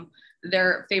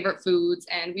their favorite foods.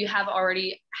 And we have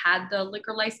already had the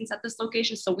liquor license at this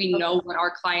location. So we know what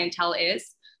our clientele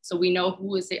is. So we know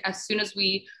who is it. As soon as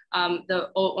we, the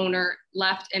owner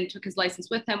left and took his license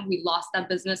with him, we lost that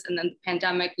business. And then the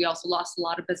pandemic, we also lost a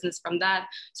lot of business from that.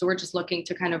 So we're just looking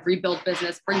to kind of rebuild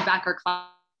business, bring back our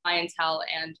clientele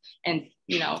and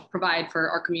you know, provide for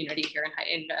our community here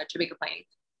in Jamaica Plain.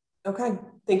 Okay,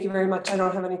 thank you very much. I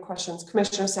don't have any questions.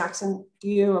 Commissioner Saxon, do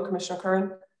you or Commissioner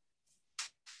Curran?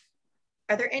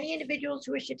 Are there any individuals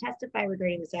who wish to testify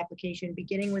regarding this application,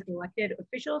 beginning with elected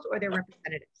officials or their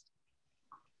representatives?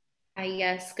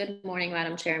 Yes, good morning,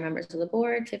 Madam Chair, members of the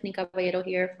board. Tiffany Caballero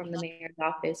here from the Mayor's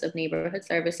Office of Neighborhood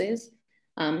Services.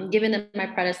 Given that my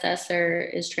predecessor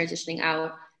is transitioning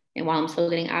out and while I'm still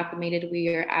getting acclimated, we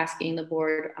are asking the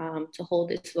board to hold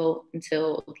this vote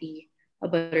until the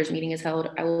abutters meeting is held.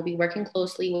 I will be working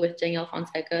closely with Danielle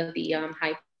Fonseca, the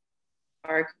Hyde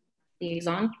Park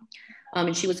liaison,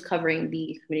 and she was covering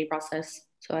the committee process.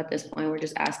 So at this point, we're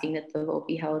just asking that the vote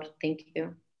be held. Thank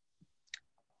you.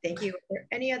 Thank you. Are there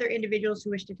any other individuals who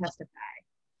wish to testify?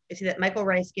 I see that Michael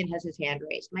Reiskin has his hand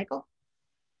raised. Michael?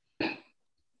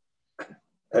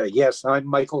 Yes, I'm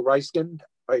Michael Reiskin.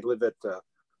 I live at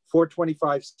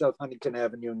 425 South Huntington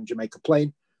Avenue in Jamaica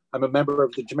Plain. I'm a member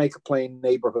of the Jamaica Plain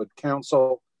Neighborhood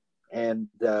Council and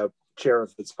chair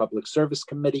of its Public Service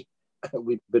Committee.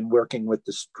 We've been working with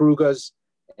the Strugas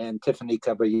and Tiffany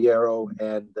Caballero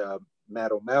and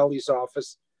Matt O'Malley's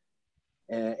office.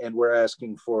 And we're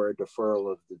asking for a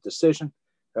deferral of the decision.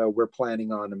 We're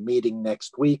planning on a meeting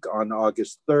next week on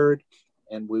August 3rd,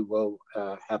 and we will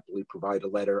happily provide a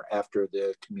letter after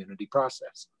the community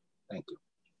process. Thank you.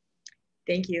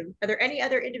 Thank you. Are there any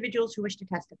other individuals who wish to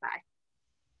testify?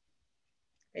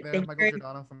 Michael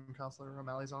Giordano from Councilor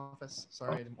O'Malley's office.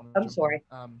 Sorry, I didn't want to. I'm sorry.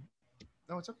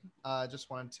 No, it's okay. Just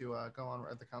wanted to go on,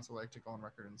 the council would like to go on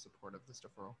record in support of this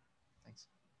deferral. Thanks.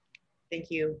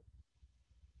 Thank you.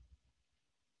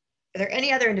 Are there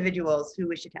any other individuals who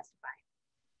wish to testify?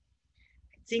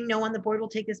 Seeing no one, the board will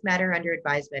take this matter under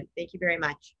advisement. Thank you very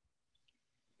much.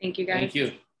 Thank you, guys. Thank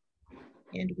you.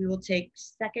 And we will take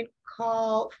second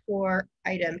call for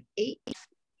item 8,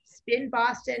 Spin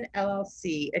Boston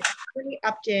LLC. Attorney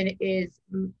Upton, is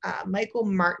Michael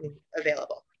Martin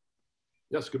available?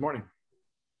 Yes, good morning.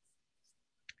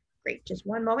 Great, just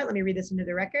one moment. Let me read this into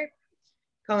the record.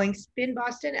 Calling Spin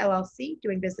Boston LLC,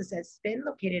 doing business as Spin,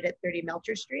 located at 30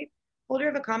 Melcher Street. Holder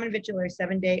of a common victular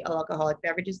 7-day alcoholic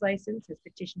beverages license has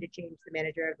petitioned to change the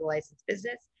manager of the licensed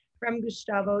business from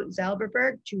Gustavo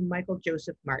Zalberberg to Michael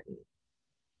Joseph Martin.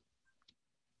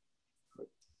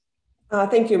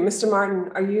 Thank you. Mr.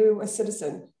 Martin, are you a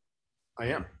citizen? I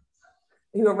am. Are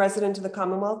you a resident of the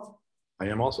Commonwealth? I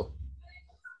am also.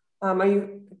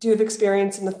 Do you have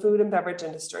experience in the food and beverage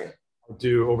industry? I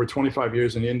do over 25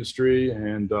 years in the industry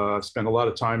and spent a lot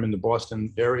of time in the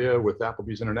Boston area with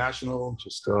Applebee's International,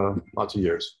 just lots of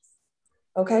years.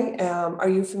 Okay. Are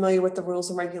you familiar with the rules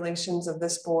and regulations of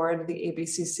this board, the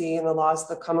ABCC, and the laws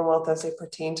of the Commonwealth as they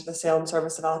pertain to the sale and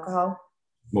service of alcohol?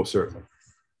 Most certainly.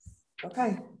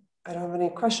 Okay. I don't have any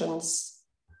questions.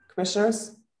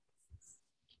 Commissioners?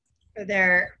 Are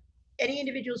there any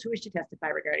individuals who wish to testify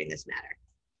regarding this matter?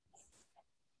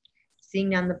 Seeing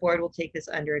none, the board will take this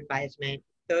under advisement.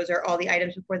 Those are all the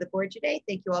items before the board today.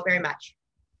 Thank you all very much.